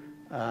do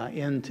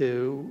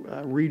into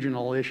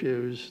regional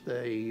issues,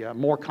 the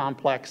more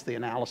complex the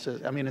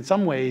analysis. I mean, in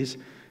some ways,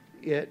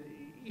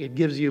 it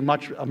gives you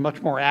a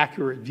much more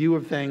accurate view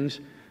of things,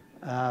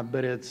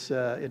 but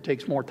it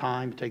takes more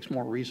time, it takes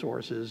more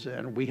resources,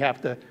 and we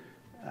have to,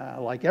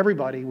 like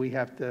everybody, we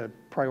have to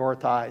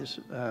prioritize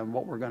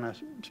what we're going to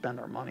spend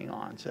our money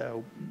on.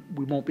 So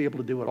we won't be able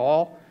to do it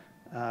all,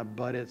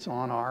 but it's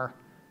on our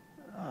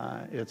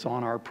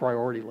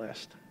priority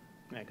list.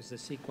 Yeah, because the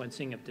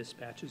sequencing of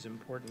dispatch is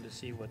important to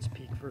see what's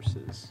peak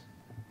versus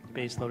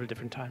base load at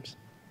different times.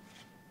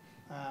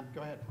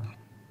 Go ahead.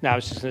 No, I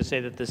was just going to say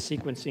that the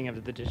sequencing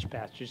of the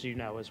dispatch, as you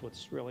know, is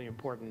what's really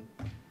important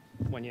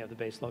when you have the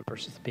base load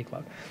versus the peak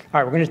load.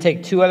 All right, we're going to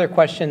take two other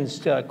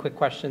questions, quick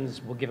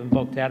questions. We'll give them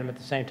both to Adam at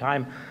the same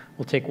time.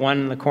 We'll take one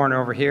in the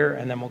corner over here,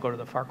 and then we'll go to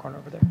the far corner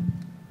over there.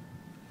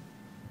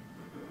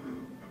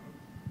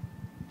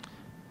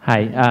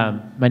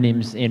 Hi, my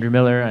name is Andrew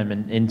Miller. I'm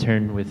an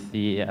intern with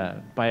the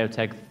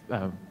Biotech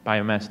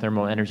Biomass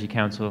Thermal Energy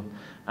Council,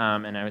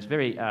 and I was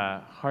very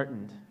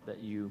heartened that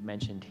you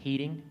mentioned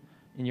heating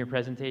in your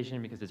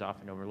presentation because it's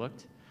often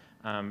overlooked.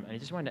 And I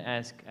just wanted to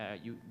ask,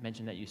 you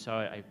mentioned that you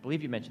saw it, I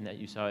believe you mentioned that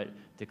you saw it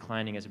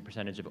declining as a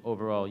percentage of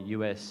overall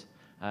U.S.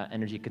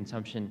 Energy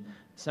consumption.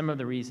 Some of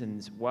the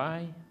reasons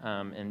why,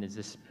 and is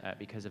this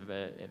because of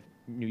a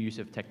new use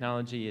of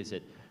technology? Is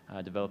it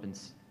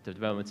developments in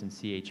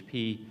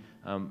CHP?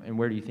 And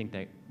where do you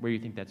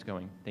think that's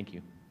going? Thank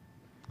you.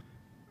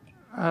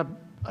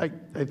 I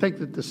think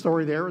that the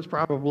story there is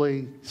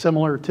probably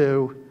similar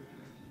to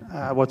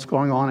what's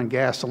going on in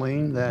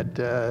gasoline, that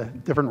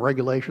different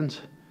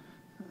regulations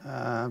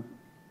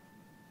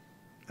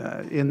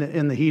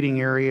in the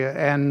heating area,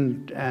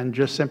 and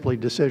just simply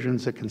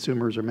decisions that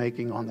consumers are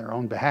making on their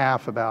own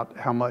behalf about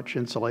how much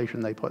insulation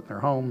they put in their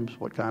homes,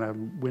 what kind of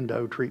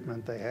window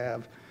treatment they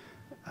have,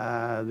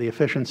 the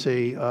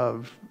efficiency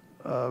of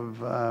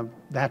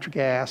natural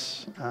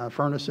gas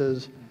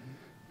furnaces.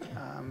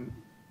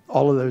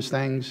 All of those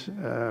things,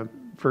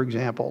 for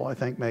example, I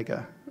think make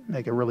a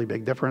really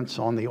big difference.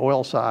 On the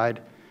oil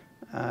side,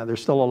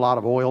 there's still a lot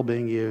of oil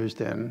being used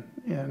in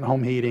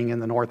home heating in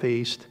the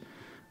Northeast.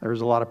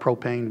 There's a lot of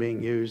propane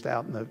being used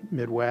out in the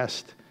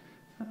Midwest.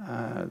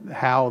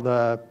 How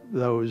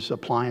those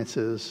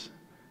appliances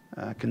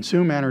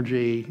consume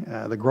energy,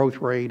 the growth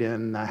rate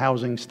in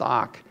housing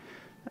stock,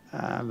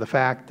 the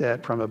fact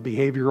that from a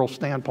behavioral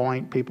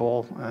standpoint,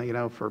 people,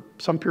 for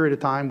some period of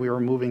time we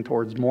were moving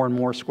towards more and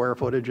more square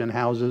footage in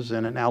houses,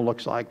 and it now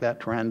looks like that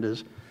trend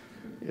is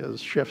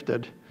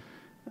shifted.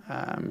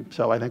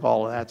 So I think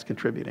all of that's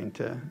contributing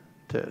to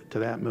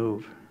that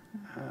move.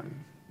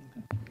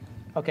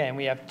 Okay, and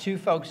we have two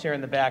folks here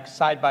in the back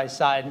side by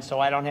side, and so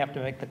I don't have to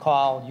make the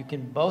call. You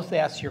can both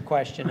ask your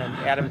question, and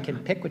Adam can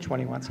pick which one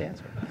he wants to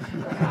answer.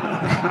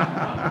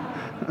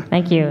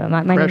 Thank you.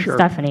 My name is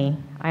Stephanie.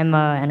 I'm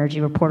an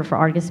energy reporter for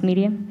Argus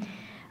Media.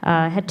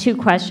 I had two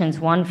questions.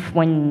 One,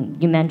 when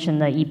you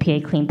mentioned the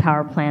EPA Clean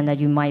Power Plan, that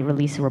you might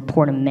release a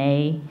report in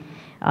May.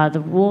 The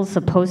rule's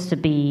supposed to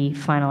be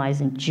finalized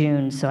in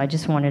June, so I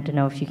just wanted to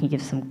know if you can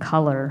give some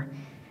color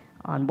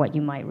on what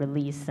you might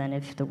release and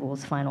if the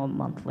rule's final a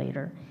month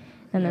later.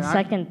 And the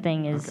second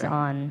thing is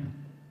on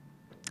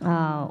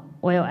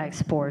oil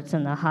exports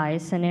in the high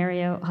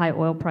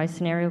oil price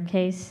scenario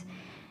case.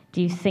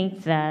 Do you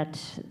think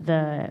that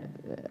the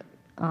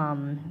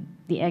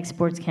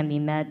exports can be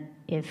met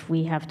if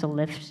we have to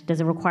lift?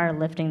 Does it require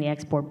lifting the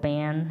export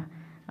ban?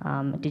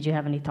 Did you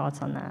have any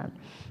thoughts on that?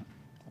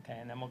 Okay,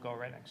 and then we'll go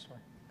right next door.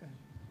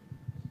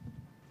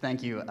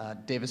 Thank you.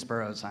 Davis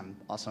Burrows. I'm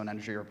also an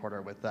energy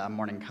reporter with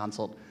Morning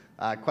Consult.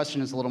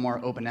 Question is a little more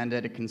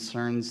open-ended. It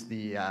concerns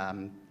the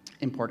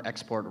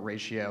import-export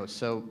ratio.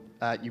 So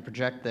you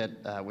project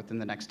that within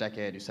the next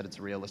decade, you said it's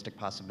a realistic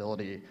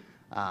possibility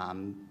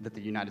that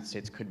the United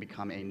States could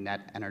become a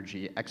net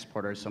energy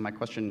exporter. So my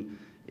question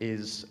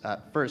is,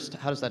 first,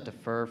 how does that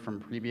differ from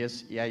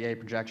previous EIA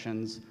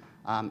projections?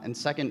 And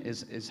second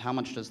is how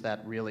much does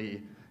that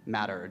really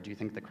matter? Do you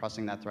think that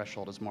crossing that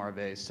threshold is more of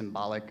a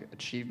symbolic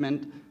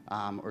achievement,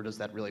 or does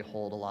that really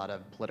hold a lot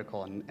of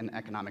political and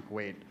economic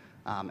weight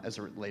as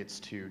it relates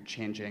to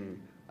changing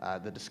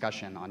the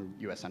discussion on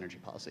U.S. energy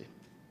policy?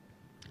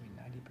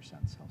 90%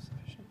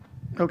 self-sufficient.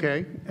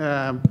 Okay,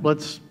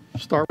 let's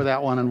start with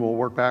that one and we'll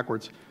work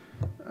backwards.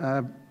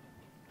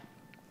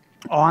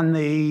 On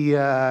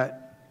the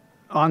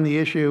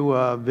issue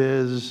of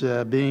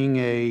being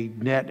a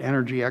net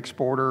energy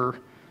exporter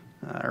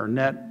or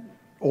net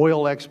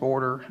oil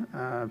exporter,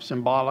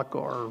 symbolic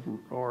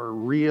or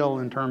real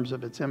in terms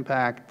of its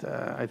impact,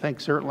 I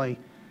think certainly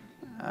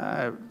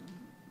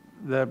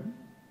the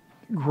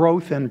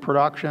growth in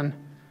production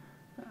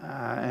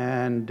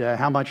and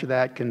how much of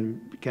that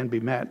can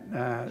be met,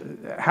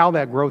 how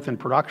that growth in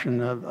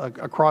production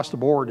across the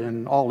board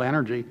in all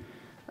energy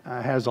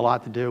has a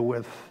lot to do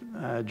with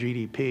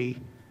GDP.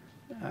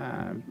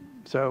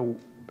 So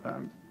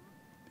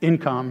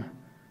income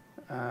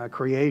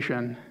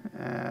creation,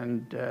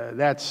 and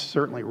that's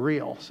certainly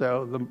real.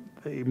 So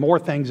the more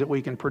things that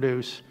we can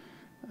produce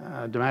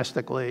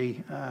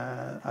domestically,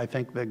 I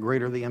think the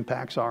greater the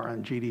impacts are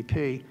on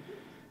GDP.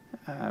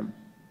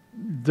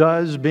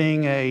 Does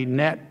being a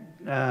net,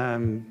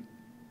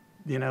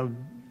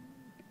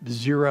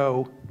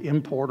 zero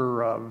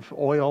importer of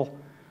oil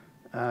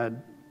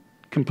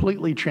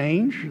completely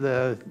change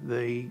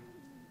the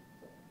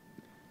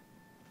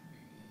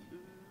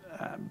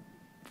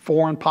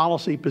foreign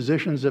policy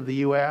positions of the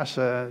U.S.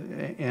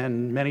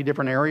 In many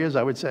different areas?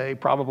 I would say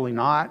probably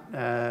not.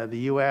 The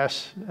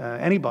U.S.,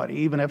 anybody,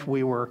 even if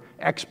we were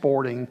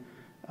exporting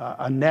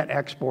a net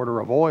exporter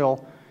of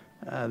oil,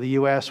 the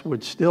U.S.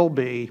 would still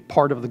be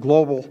part of the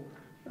global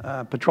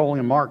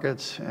petroleum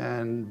markets,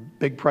 and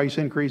big price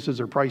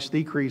increases or price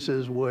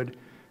decreases would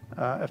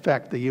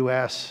affect the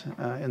U.S.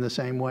 In the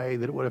same way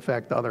that it would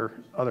affect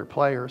other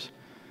players.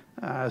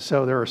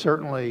 So there are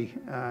certainly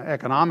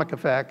economic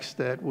effects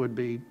that would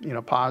be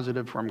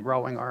positive from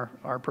growing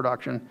our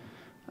production,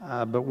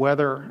 but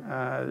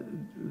whether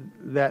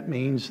that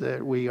means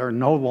that we are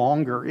no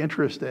longer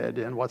interested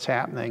in what's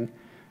happening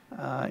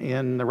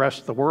in the rest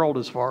of the world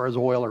as far as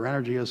oil or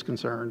energy is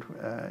concerned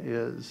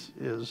is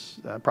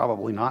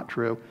probably not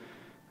true.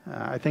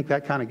 I think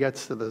that kind of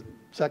gets to the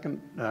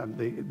second,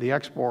 the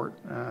export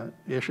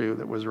issue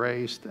that was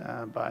raised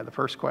by the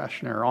first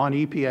questioner on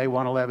EPA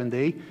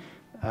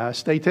 111D.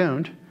 Stay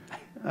tuned.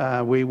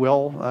 We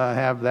will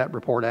have that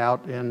report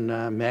out in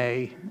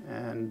May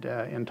and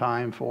in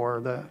time for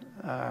the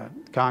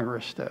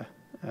Congress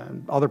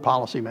and other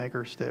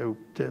policymakers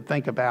to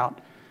think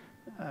about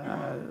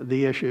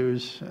the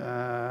issues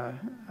and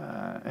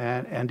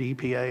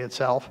EPA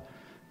itself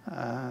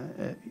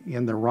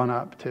in the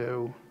run-up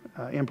to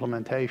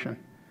implementation.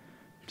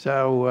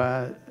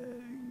 So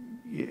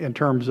in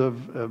terms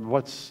of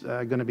what's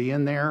going to be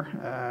in there,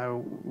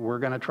 we're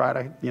going to try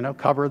to,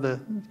 cover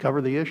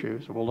the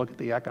issues. We'll look at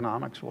the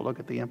economics. We'll look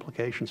at the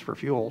implications for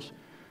fuels.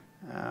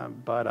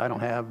 But I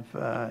don't have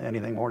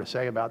anything more to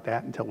say about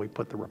that until we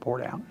put the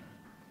report out.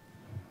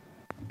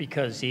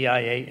 Because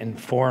EIA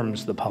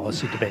informs the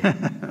policy debate.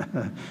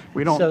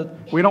 we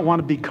don't want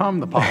to become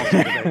the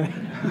policy debate.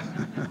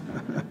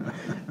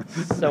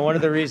 So one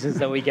of the reasons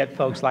that we get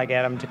folks like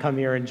Adam to come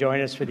here and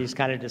join us for these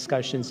kind of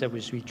discussions that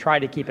we try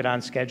to keep it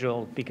on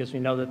schedule because we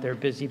know that they're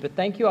busy. But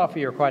thank you all for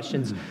your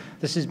questions.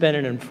 This has been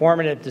an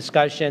informative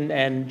discussion.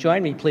 And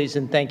join me, please,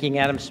 in thanking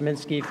Adam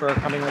Sieminski for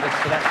coming with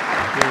us today.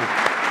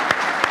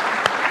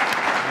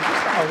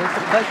 Oh, it's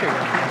a pleasure.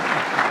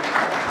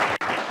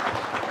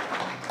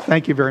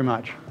 Thank you very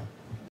much.